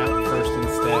grind it out first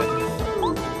instead.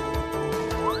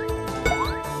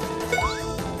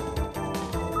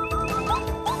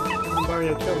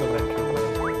 Mario killed the red Koopa.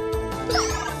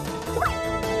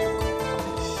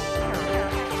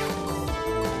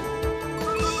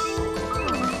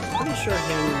 Pretty sure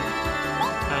him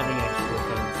having extra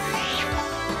defense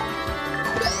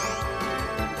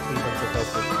means I'm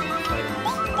supposed to fight him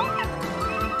this way.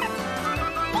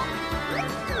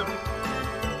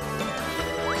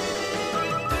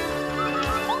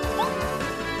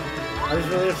 I was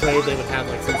really afraid they would have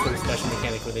like some sort of special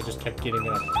mechanic where they just kept getting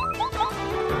up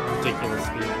ridiculous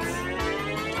speeds.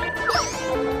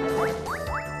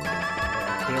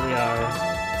 Here we are,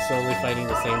 slowly fighting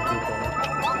the same Koopa.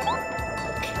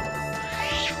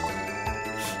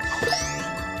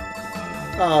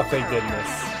 Oh, thank goodness.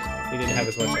 He didn't have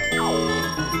as much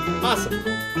health. Awesome.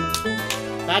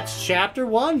 That's chapter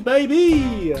 1,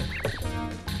 baby!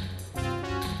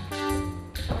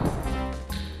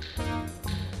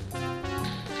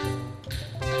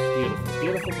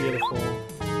 Beautiful, beautiful.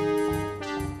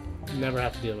 Never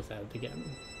have to deal with that again.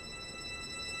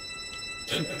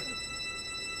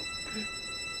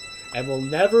 And will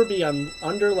never be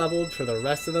under-leveled for the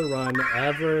rest of the run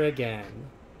ever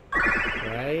again.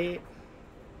 Right?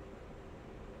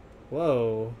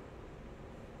 Whoa.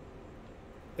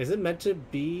 Is it meant to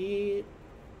be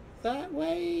that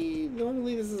way?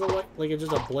 Normally this is like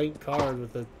just a blank card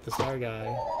with the star guy.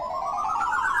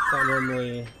 It's not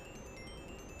normally...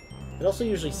 It also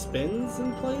usually spins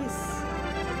in place.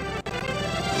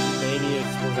 Maybe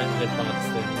it's to prevent hitbox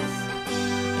things.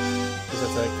 Because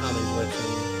that's a common glitch in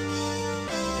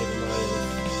Paper Mario.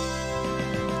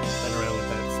 Playing around with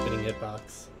that spinning hitbox.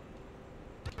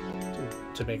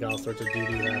 To make all sorts of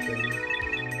doo-doo happen.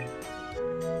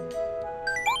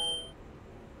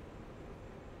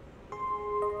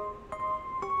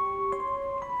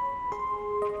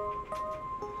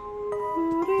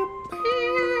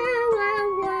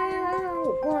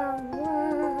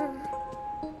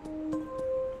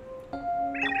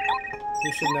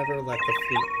 You should never let the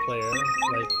flute player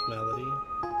write the melody.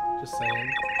 Just saying.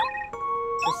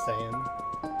 Just saying.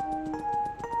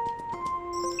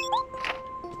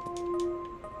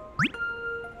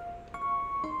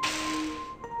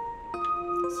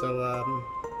 So,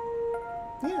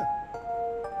 yeah.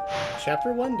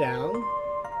 Chapter 1 down.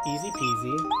 Easy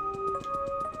peasy.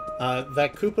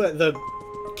 That Koopa, the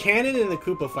Cannon and the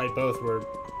Koopa fight both were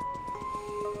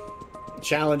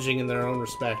challenging in their own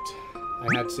respect. I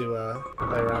had to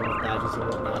play around with badges and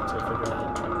whatnot to figure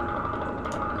out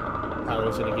how I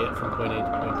was going to get from point A to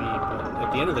point B, but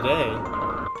at the end of the day,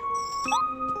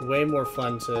 way more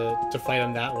fun to fight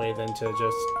them that way than to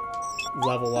just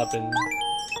level up and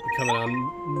become an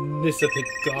omniscient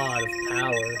god of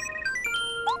power.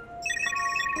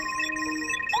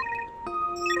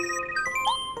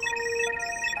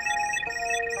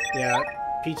 Yeah,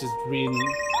 Peach is reading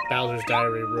Bowser's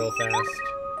Diary real fast.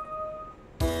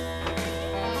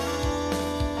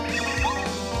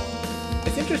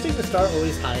 It's interesting the star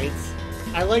always hides.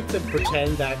 I like to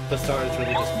pretend that the star is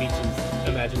really just Peach's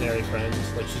imaginary friend.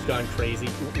 Like she's gone crazy,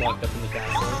 locked up in the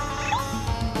castle.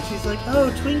 And she's like,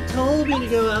 oh, Twink told me to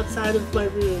go outside of my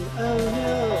room. Oh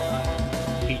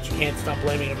no. Peach, you can't stop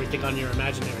blaming everything on your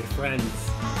imaginary friends.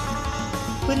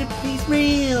 But he's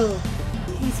real.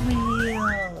 He's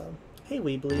real. Hey,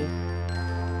 Weebly.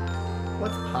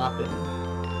 What's poppin'?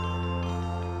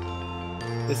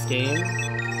 This game?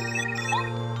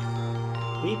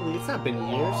 Weebly, it's not been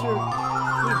years.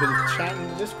 We've been chatting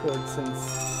in Discord since...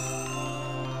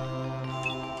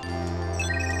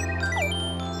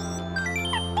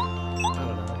 I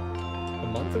don't know. A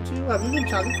month or two? Have you been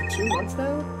chatting for 2 months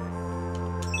now?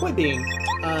 Point being,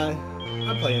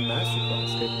 I'm playing Master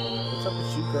Quest. What's up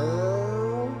with you, girl?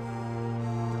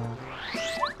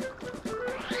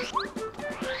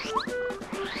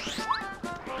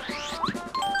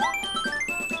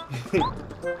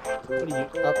 What are you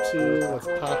up to? What's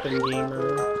poppin',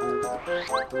 gamer?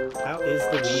 How is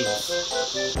the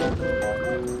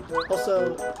week?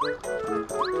 Also,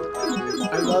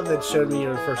 I love that it showed me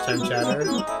your first time chatter.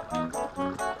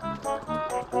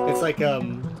 It's like the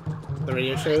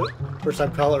radio show, first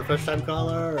time caller, first time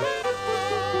caller.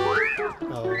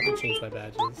 Oh, I changed my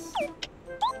badges.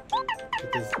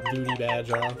 Get this duty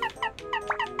badge off.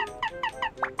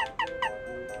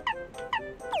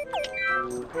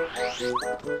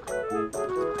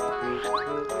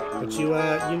 But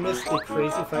you missed the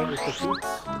crazy fight with the Coots.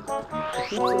 The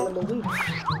Coots and the Maloops.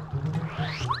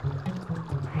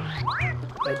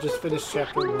 I just finished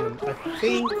chapter 1. I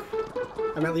think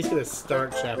I'm at least gonna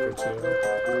start chapter 2.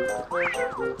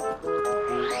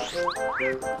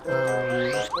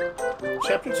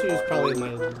 Chapter 2 is probably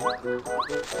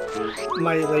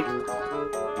my like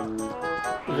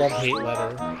love-hate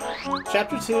letter.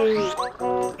 Chapter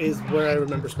 2 is where I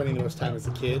remember spending the most time as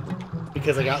a kid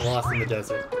because I got lost in the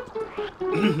desert.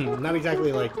 Not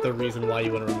exactly like the reason why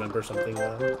you want to remember something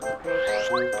though.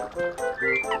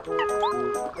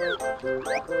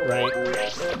 Right?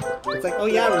 It's like, oh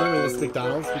yeah, I remember this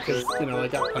McDonald's because, you know, I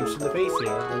got punched in the face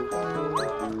here.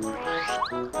 Like,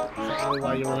 that's probably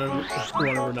why you want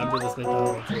to remember this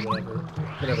McDonald's or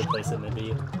whatever place it may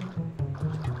be.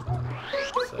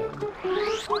 So.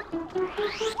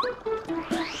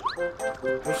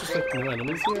 There's just like no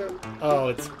enemies here? Oh,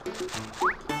 it's...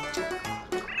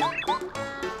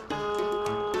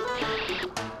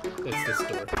 It's this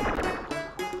dork.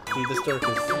 Dude, this dork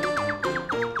is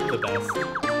the best.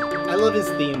 I love his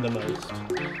theme the most.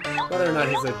 Whether or not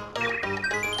he's a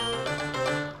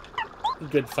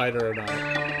good fighter or not.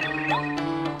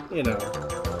 You know.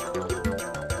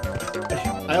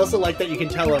 I also like that you can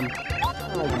tell him,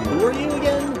 who are you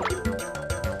again?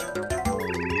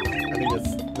 I think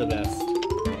that's the best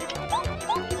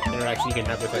interaction you can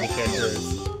have with any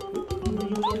characters.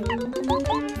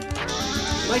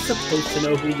 Am I supposed to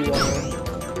know who you are?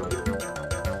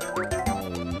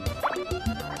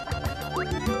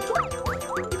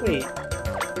 Wait,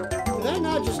 did I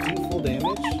not just do full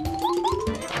damage?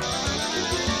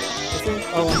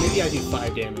 Oh, maybe I do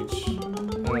 5 damage.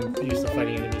 I'm used to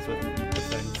fighting enemies with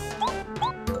defense.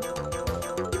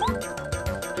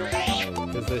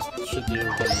 Because this should do...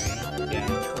 Yeah,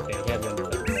 okay, he had 1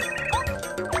 defense.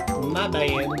 My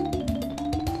bad.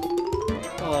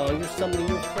 Oh, you're summoning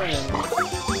your friends.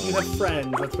 You have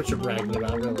friends, that's what you're bragging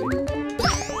about, really.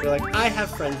 You're like, I have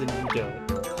friends and you don't.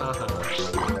 Haha.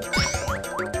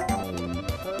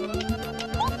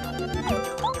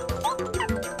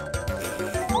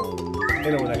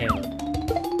 Hit him with a hammer.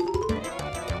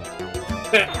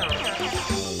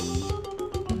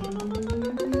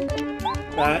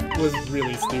 That was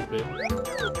really stupid.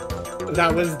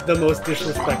 That was the most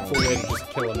disrespectful way to just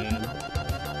kill a man.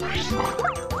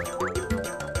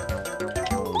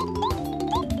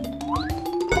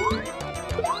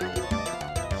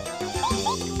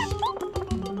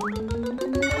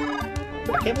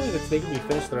 I can't believe it's making me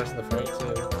finish the rest of the fight,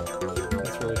 too.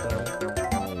 That's really funny.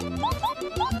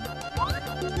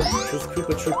 His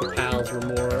Koopa Troopa pals were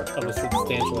more of a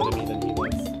substantial enemy than he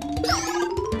was.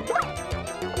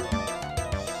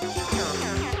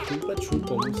 Koopa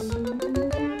Troopums.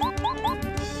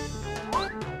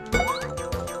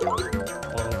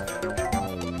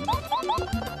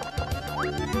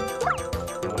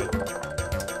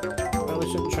 I probably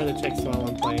shouldn't try to text while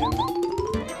I'm playing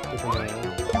Paper Mario.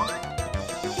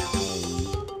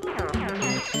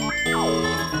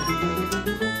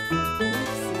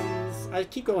 I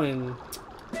keep going.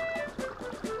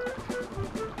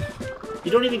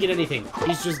 You don't even get anything.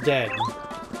 He's just dead.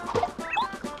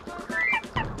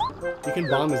 You can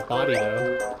bomb his body,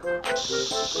 though.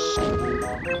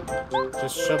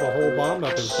 Just shove a whole bomb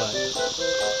up his butt.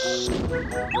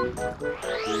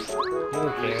 I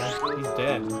don't care. He's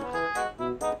dead.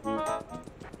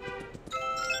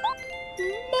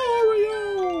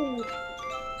 Mario!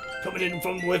 Coming in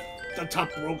from with the top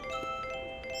rope.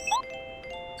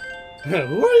 Who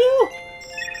are you?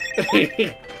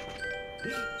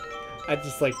 I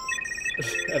just like,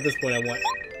 at this point I want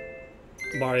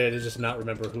Mario to just not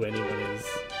remember who anyone is.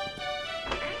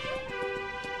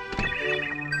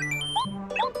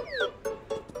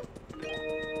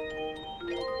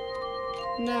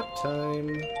 Nap time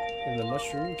in the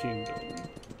Mushroom Kingdom.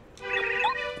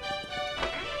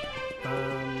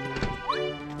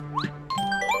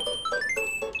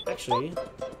 Actually,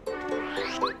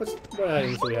 what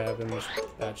items do we have in this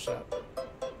bad shop?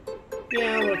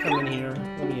 Yeah, I'm gonna come in here.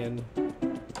 Let me in.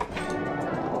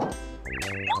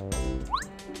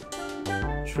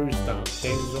 True Stomp.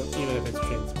 Dangerous even if it's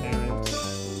transparent.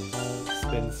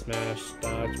 Spin Smash.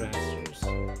 Dodge Masters.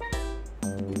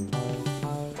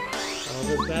 All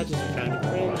those badges are kind of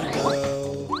cringe,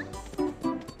 though.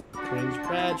 Cringe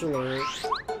badge alert.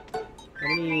 How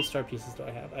many star pieces do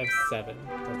I have? I have 7.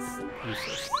 That's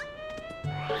useless.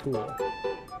 Cool.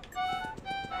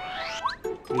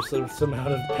 Useless amount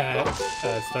of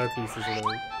star pieces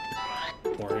alert.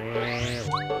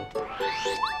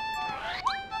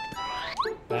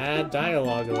 Bad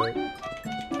dialogue alert.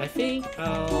 I think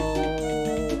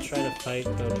I'll try to fight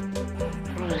the...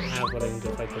 I don't have what I need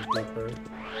to fight the blooper.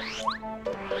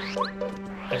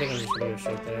 I think I'm just gonna go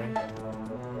straight there.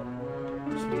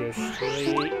 Just gonna go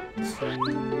straight to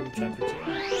chapter 2.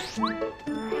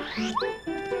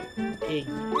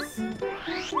 Piggies.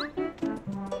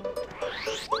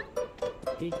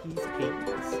 Piggies.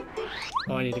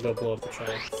 Oh, I need to go blow up the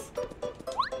tracks.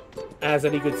 As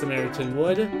any good Samaritan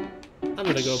would, I'm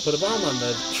gonna go put a bomb on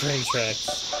the train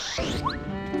tracks.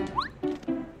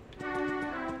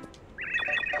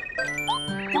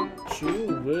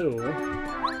 Choo-woo.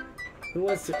 Who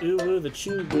wants to ooh-woo the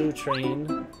choo-woo train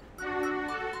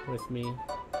with me?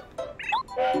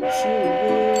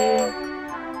 Choo-woo.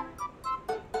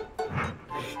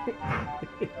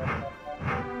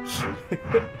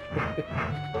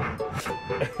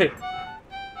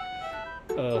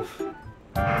 Oh.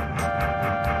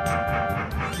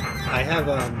 I have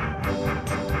a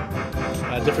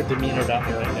different demeanor about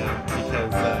me right now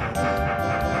because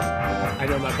I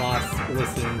know my boss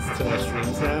listens to my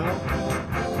streams now.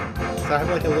 So I have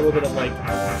like a little bit of like,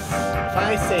 if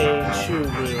I say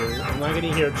choo-woo, I'm not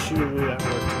gonna hear choo-woo at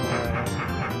work tomorrow.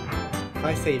 If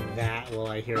I say that, will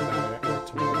I hear about it at work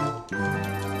tomorrow?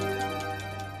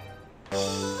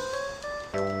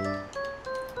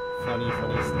 Funny stuff.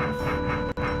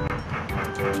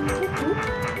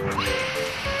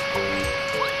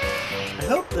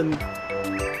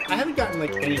 I haven't gotten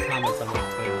like any comments on my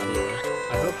playing audio.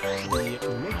 I hope the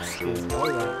mix is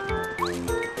alright.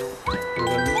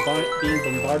 We're being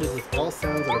bombarded with all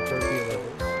sounds at appropriate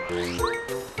levels.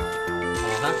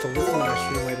 I'll have to listen to my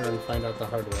stream later and find out the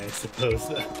hard way, I suppose.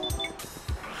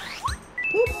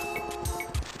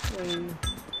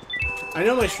 I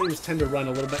know my streams tend to run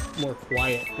a little bit more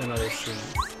quiet than other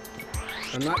streams.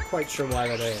 I'm not quite sure why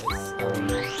that is.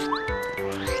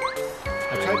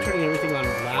 I tried turning everything on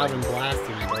loud and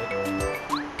blasting,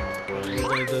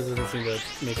 but it doesn't seem to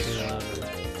make it any louder.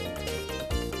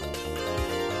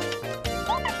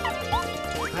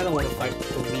 I don't want to fight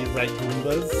 3 red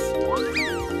Goombas.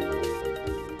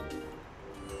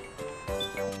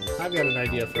 I've got an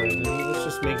idea for it. Let's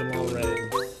just make them all red.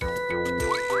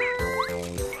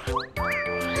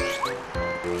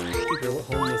 Keep your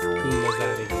homeless Goombas out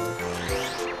of here.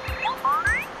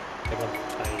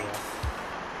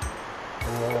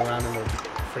 And roll around in the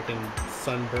freaking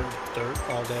sunburnt dirt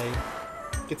all day.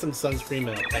 Get some sunscreen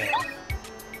and a bath.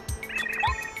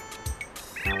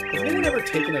 Has anyone ever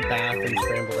taken a bath in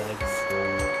scrambled eggs?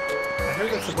 I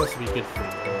heard that's supposed to be good for you.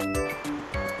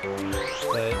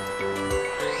 But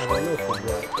I don't know for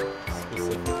what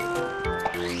specifically.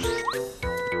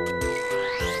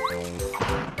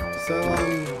 So,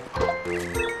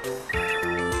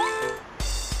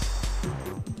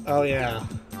 oh yeah.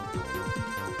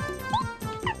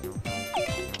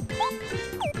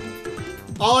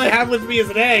 All I have with me is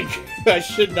an egg! I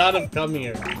should not have come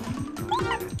here.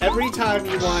 Every time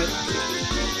you want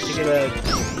to get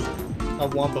a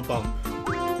Wumpa Bump,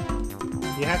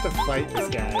 you have to fight this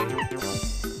guy.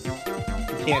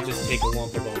 You can't just take a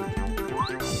Wumpa Bump.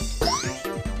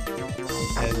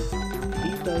 And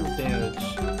he does damage.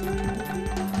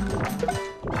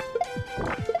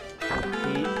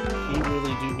 He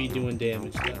really do be doing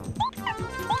damage though.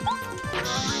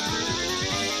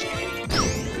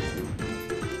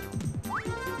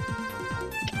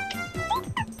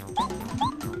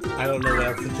 I don't know what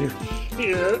else to do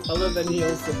here, other than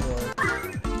heal some more.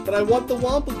 But I want the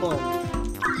Wumpa Bump!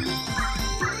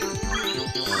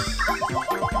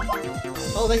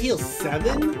 Oh, that heals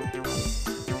 7?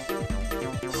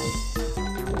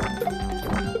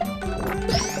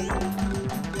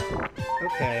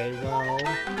 Okay, well...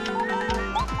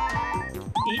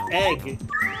 Eat egg!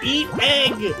 Eat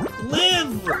egg!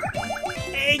 Live!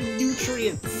 Egg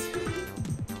nutrients!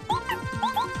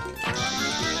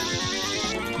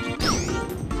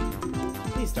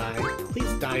 Please die.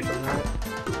 Please die from that.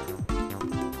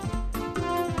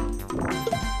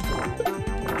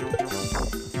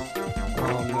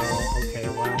 Oh no, okay,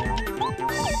 well...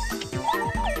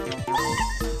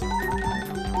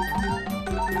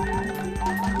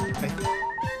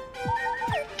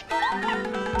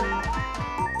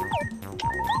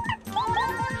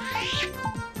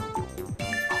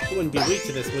 You wouldn't be weak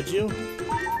to this, would you? I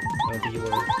don't think you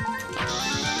would.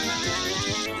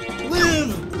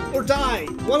 Live! Or die!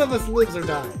 One of us lives or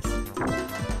dies.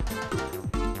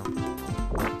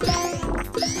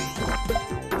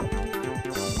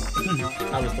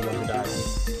 I was the one who died.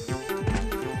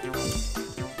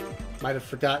 Might have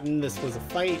forgotten this was a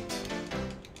fight.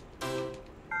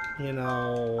 You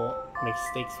know,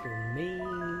 mistakes were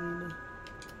made.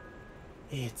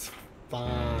 It's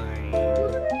fine.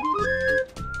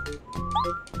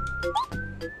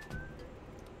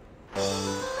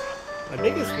 My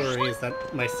biggest worry is that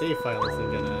my save file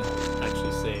isn't gonna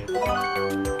actually save.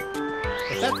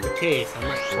 If that's the case, I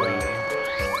might try.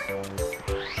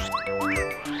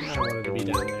 I wanted to be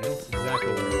down there. That's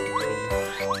exactly where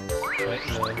I wanted to be. Right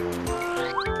in the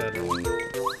gutter.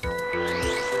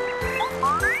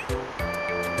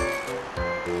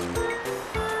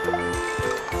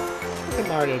 Look at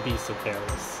Mario be so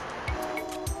careless.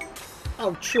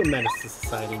 How true menace to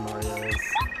society Mario is.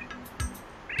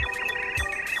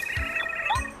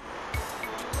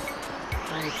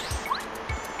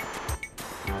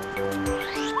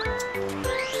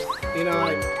 You know,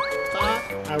 I thought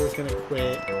I was gonna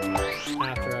quit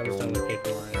after I was done with Paper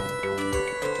Mario.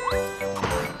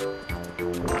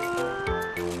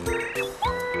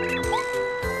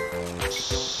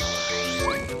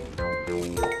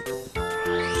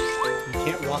 You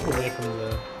can't walk away from the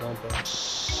Wumpa.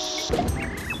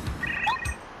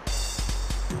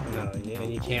 No,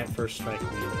 and you can't first strike me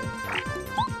either.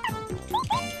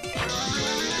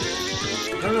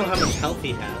 I don't know how much health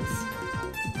he has.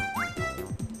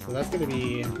 So that's gonna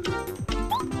be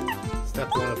step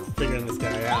one of figuring this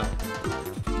guy out.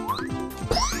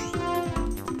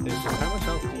 Is just how much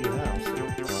health do you have?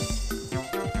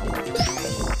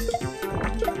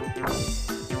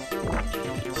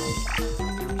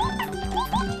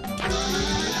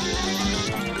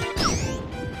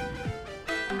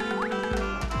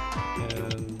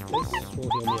 And this will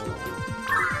heal me a lot.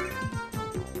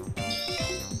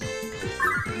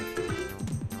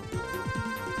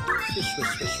 Swish,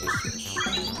 swish, swish, swish, swish.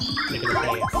 Make it a pass.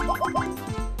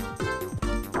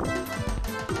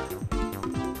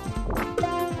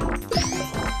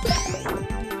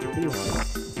 Ooh,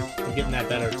 I'm getting that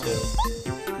better too.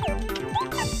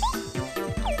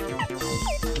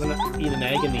 I'm gonna eat an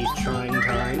egg in these trying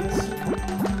times.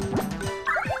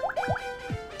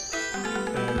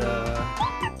 And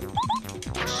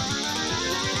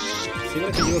see what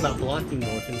I can do about blocking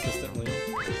more consistently.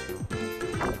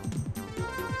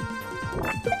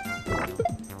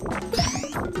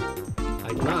 I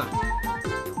cannot.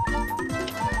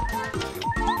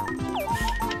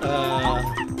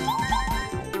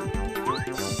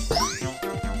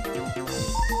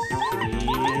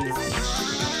 Please.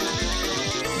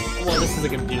 Well, this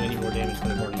isn't going to do any more damage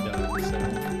than I've already done, so...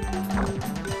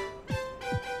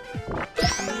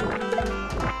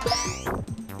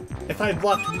 If I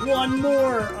blocked one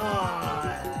more!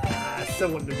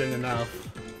 Still wouldn't have been enough.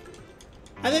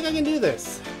 I think I can do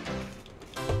this.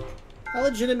 I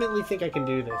legitimately think I can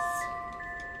do this.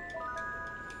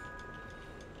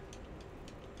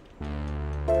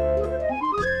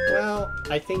 Well,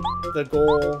 I think the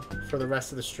goal for the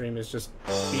rest of the stream is just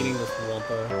beating this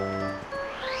Wumpa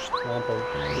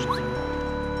loser.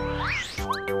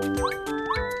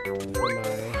 For my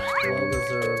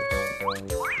well-deserved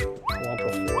Wumpa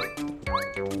fort.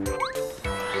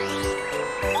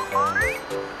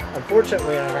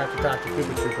 Unfortunately, I have to talk to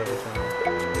Koopa Troop every time.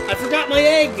 I forgot my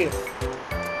egg!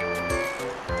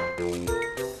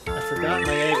 I forgot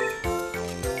my egg.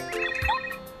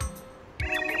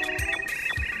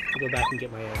 I'll go back and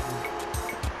get my egg.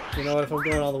 You know what, if I'm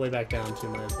going all the way back down too,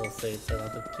 might as well save, so I'll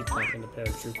have to keep talking to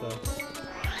Paratroopa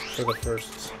for the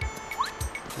first,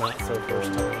 not so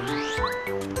first time.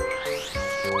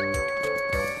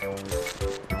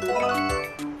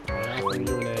 I offer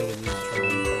you an egg and these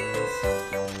trying times.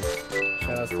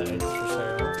 Shoutouts to Eggs for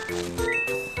Sale.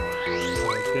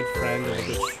 A good friend and a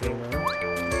good streamer.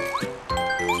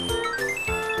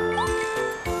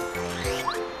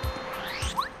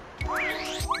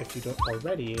 If you don't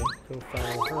already, go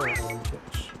follow her on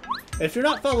Twitch. If you're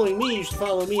not following me, you should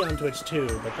follow me on Twitch too,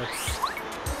 but that's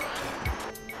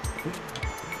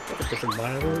a different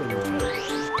mile.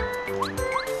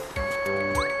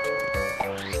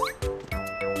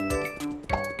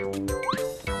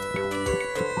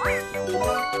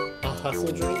 A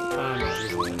hustle drink? I'm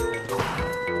not using that.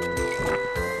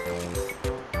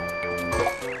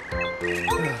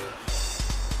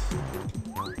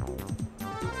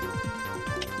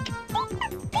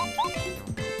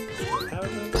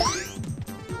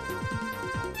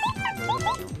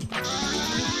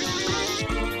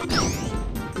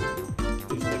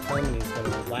 And he's gonna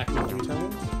whack me 3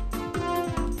 times.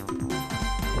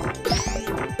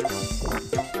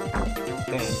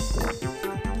 Dang.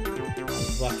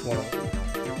 Blocked one of them.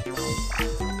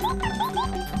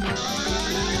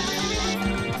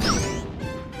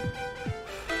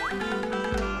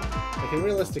 I can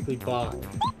realistically block at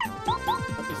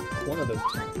least one of those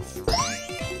times. So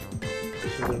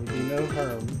there would be no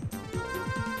harm.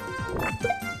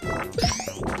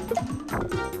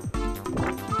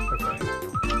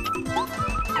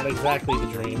 Not exactly the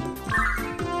dream.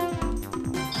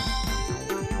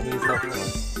 But it is helpful.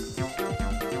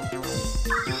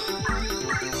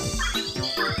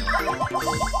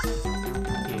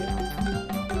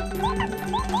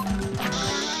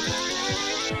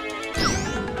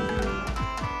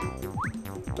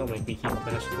 Don't make me keep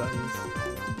mashing buttons.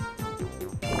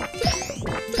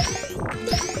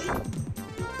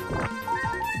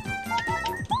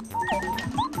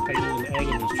 I eat an egg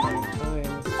in these trying times.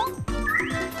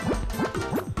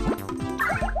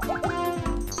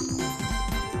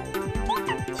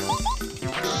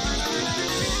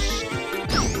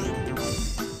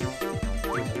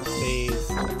 Phase.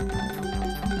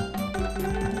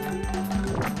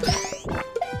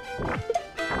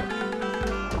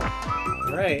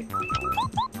 Alright.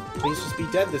 Please just be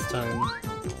dead this time.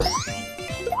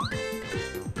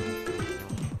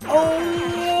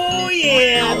 Oh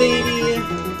yeah, baby!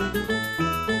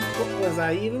 What was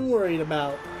I even worried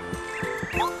about?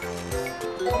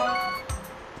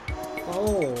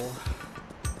 Oh.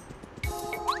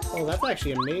 Oh, that's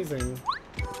actually amazing.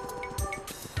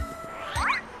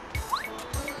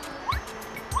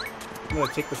 I'm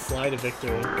gonna take the slide of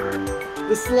victory.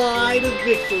 The slide of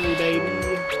victory,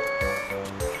 baby!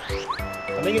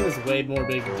 I'm making this way more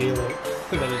big a deal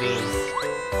than it is.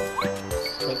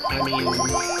 But, I mean...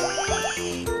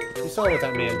 You saw what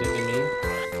that man did to me.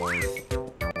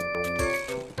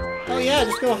 Oh yeah,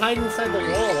 just go hide inside the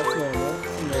wall. That's normal.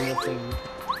 That's a normal thing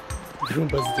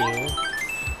Goombas do.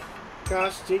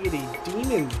 Gosh jiggity,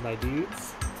 demons, my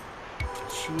dudes.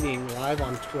 Cheating live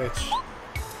on Twitch.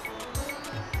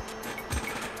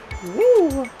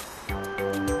 Woo!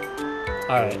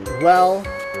 Alright, well...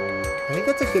 I think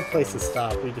that's a good place to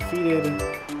stop. We defeated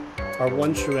our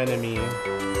one true enemy,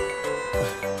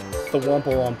 the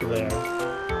Wumpa Wump there.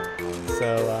 So,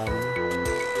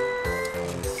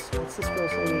 what's this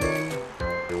girl's name again?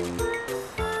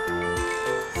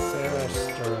 Sarah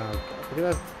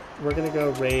Steranka. We're gonna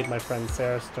go raid my friend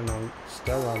Sarah Steranka.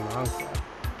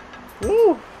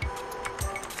 Woo!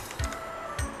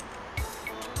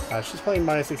 She's playing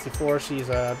Mario 64. She's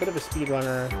a bit of a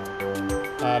speedrunner,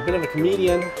 a bit of a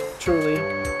comedian, truly.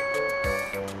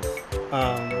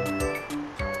 But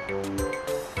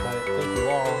thank you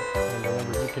all, and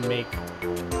remember you can make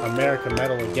America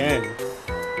metal again.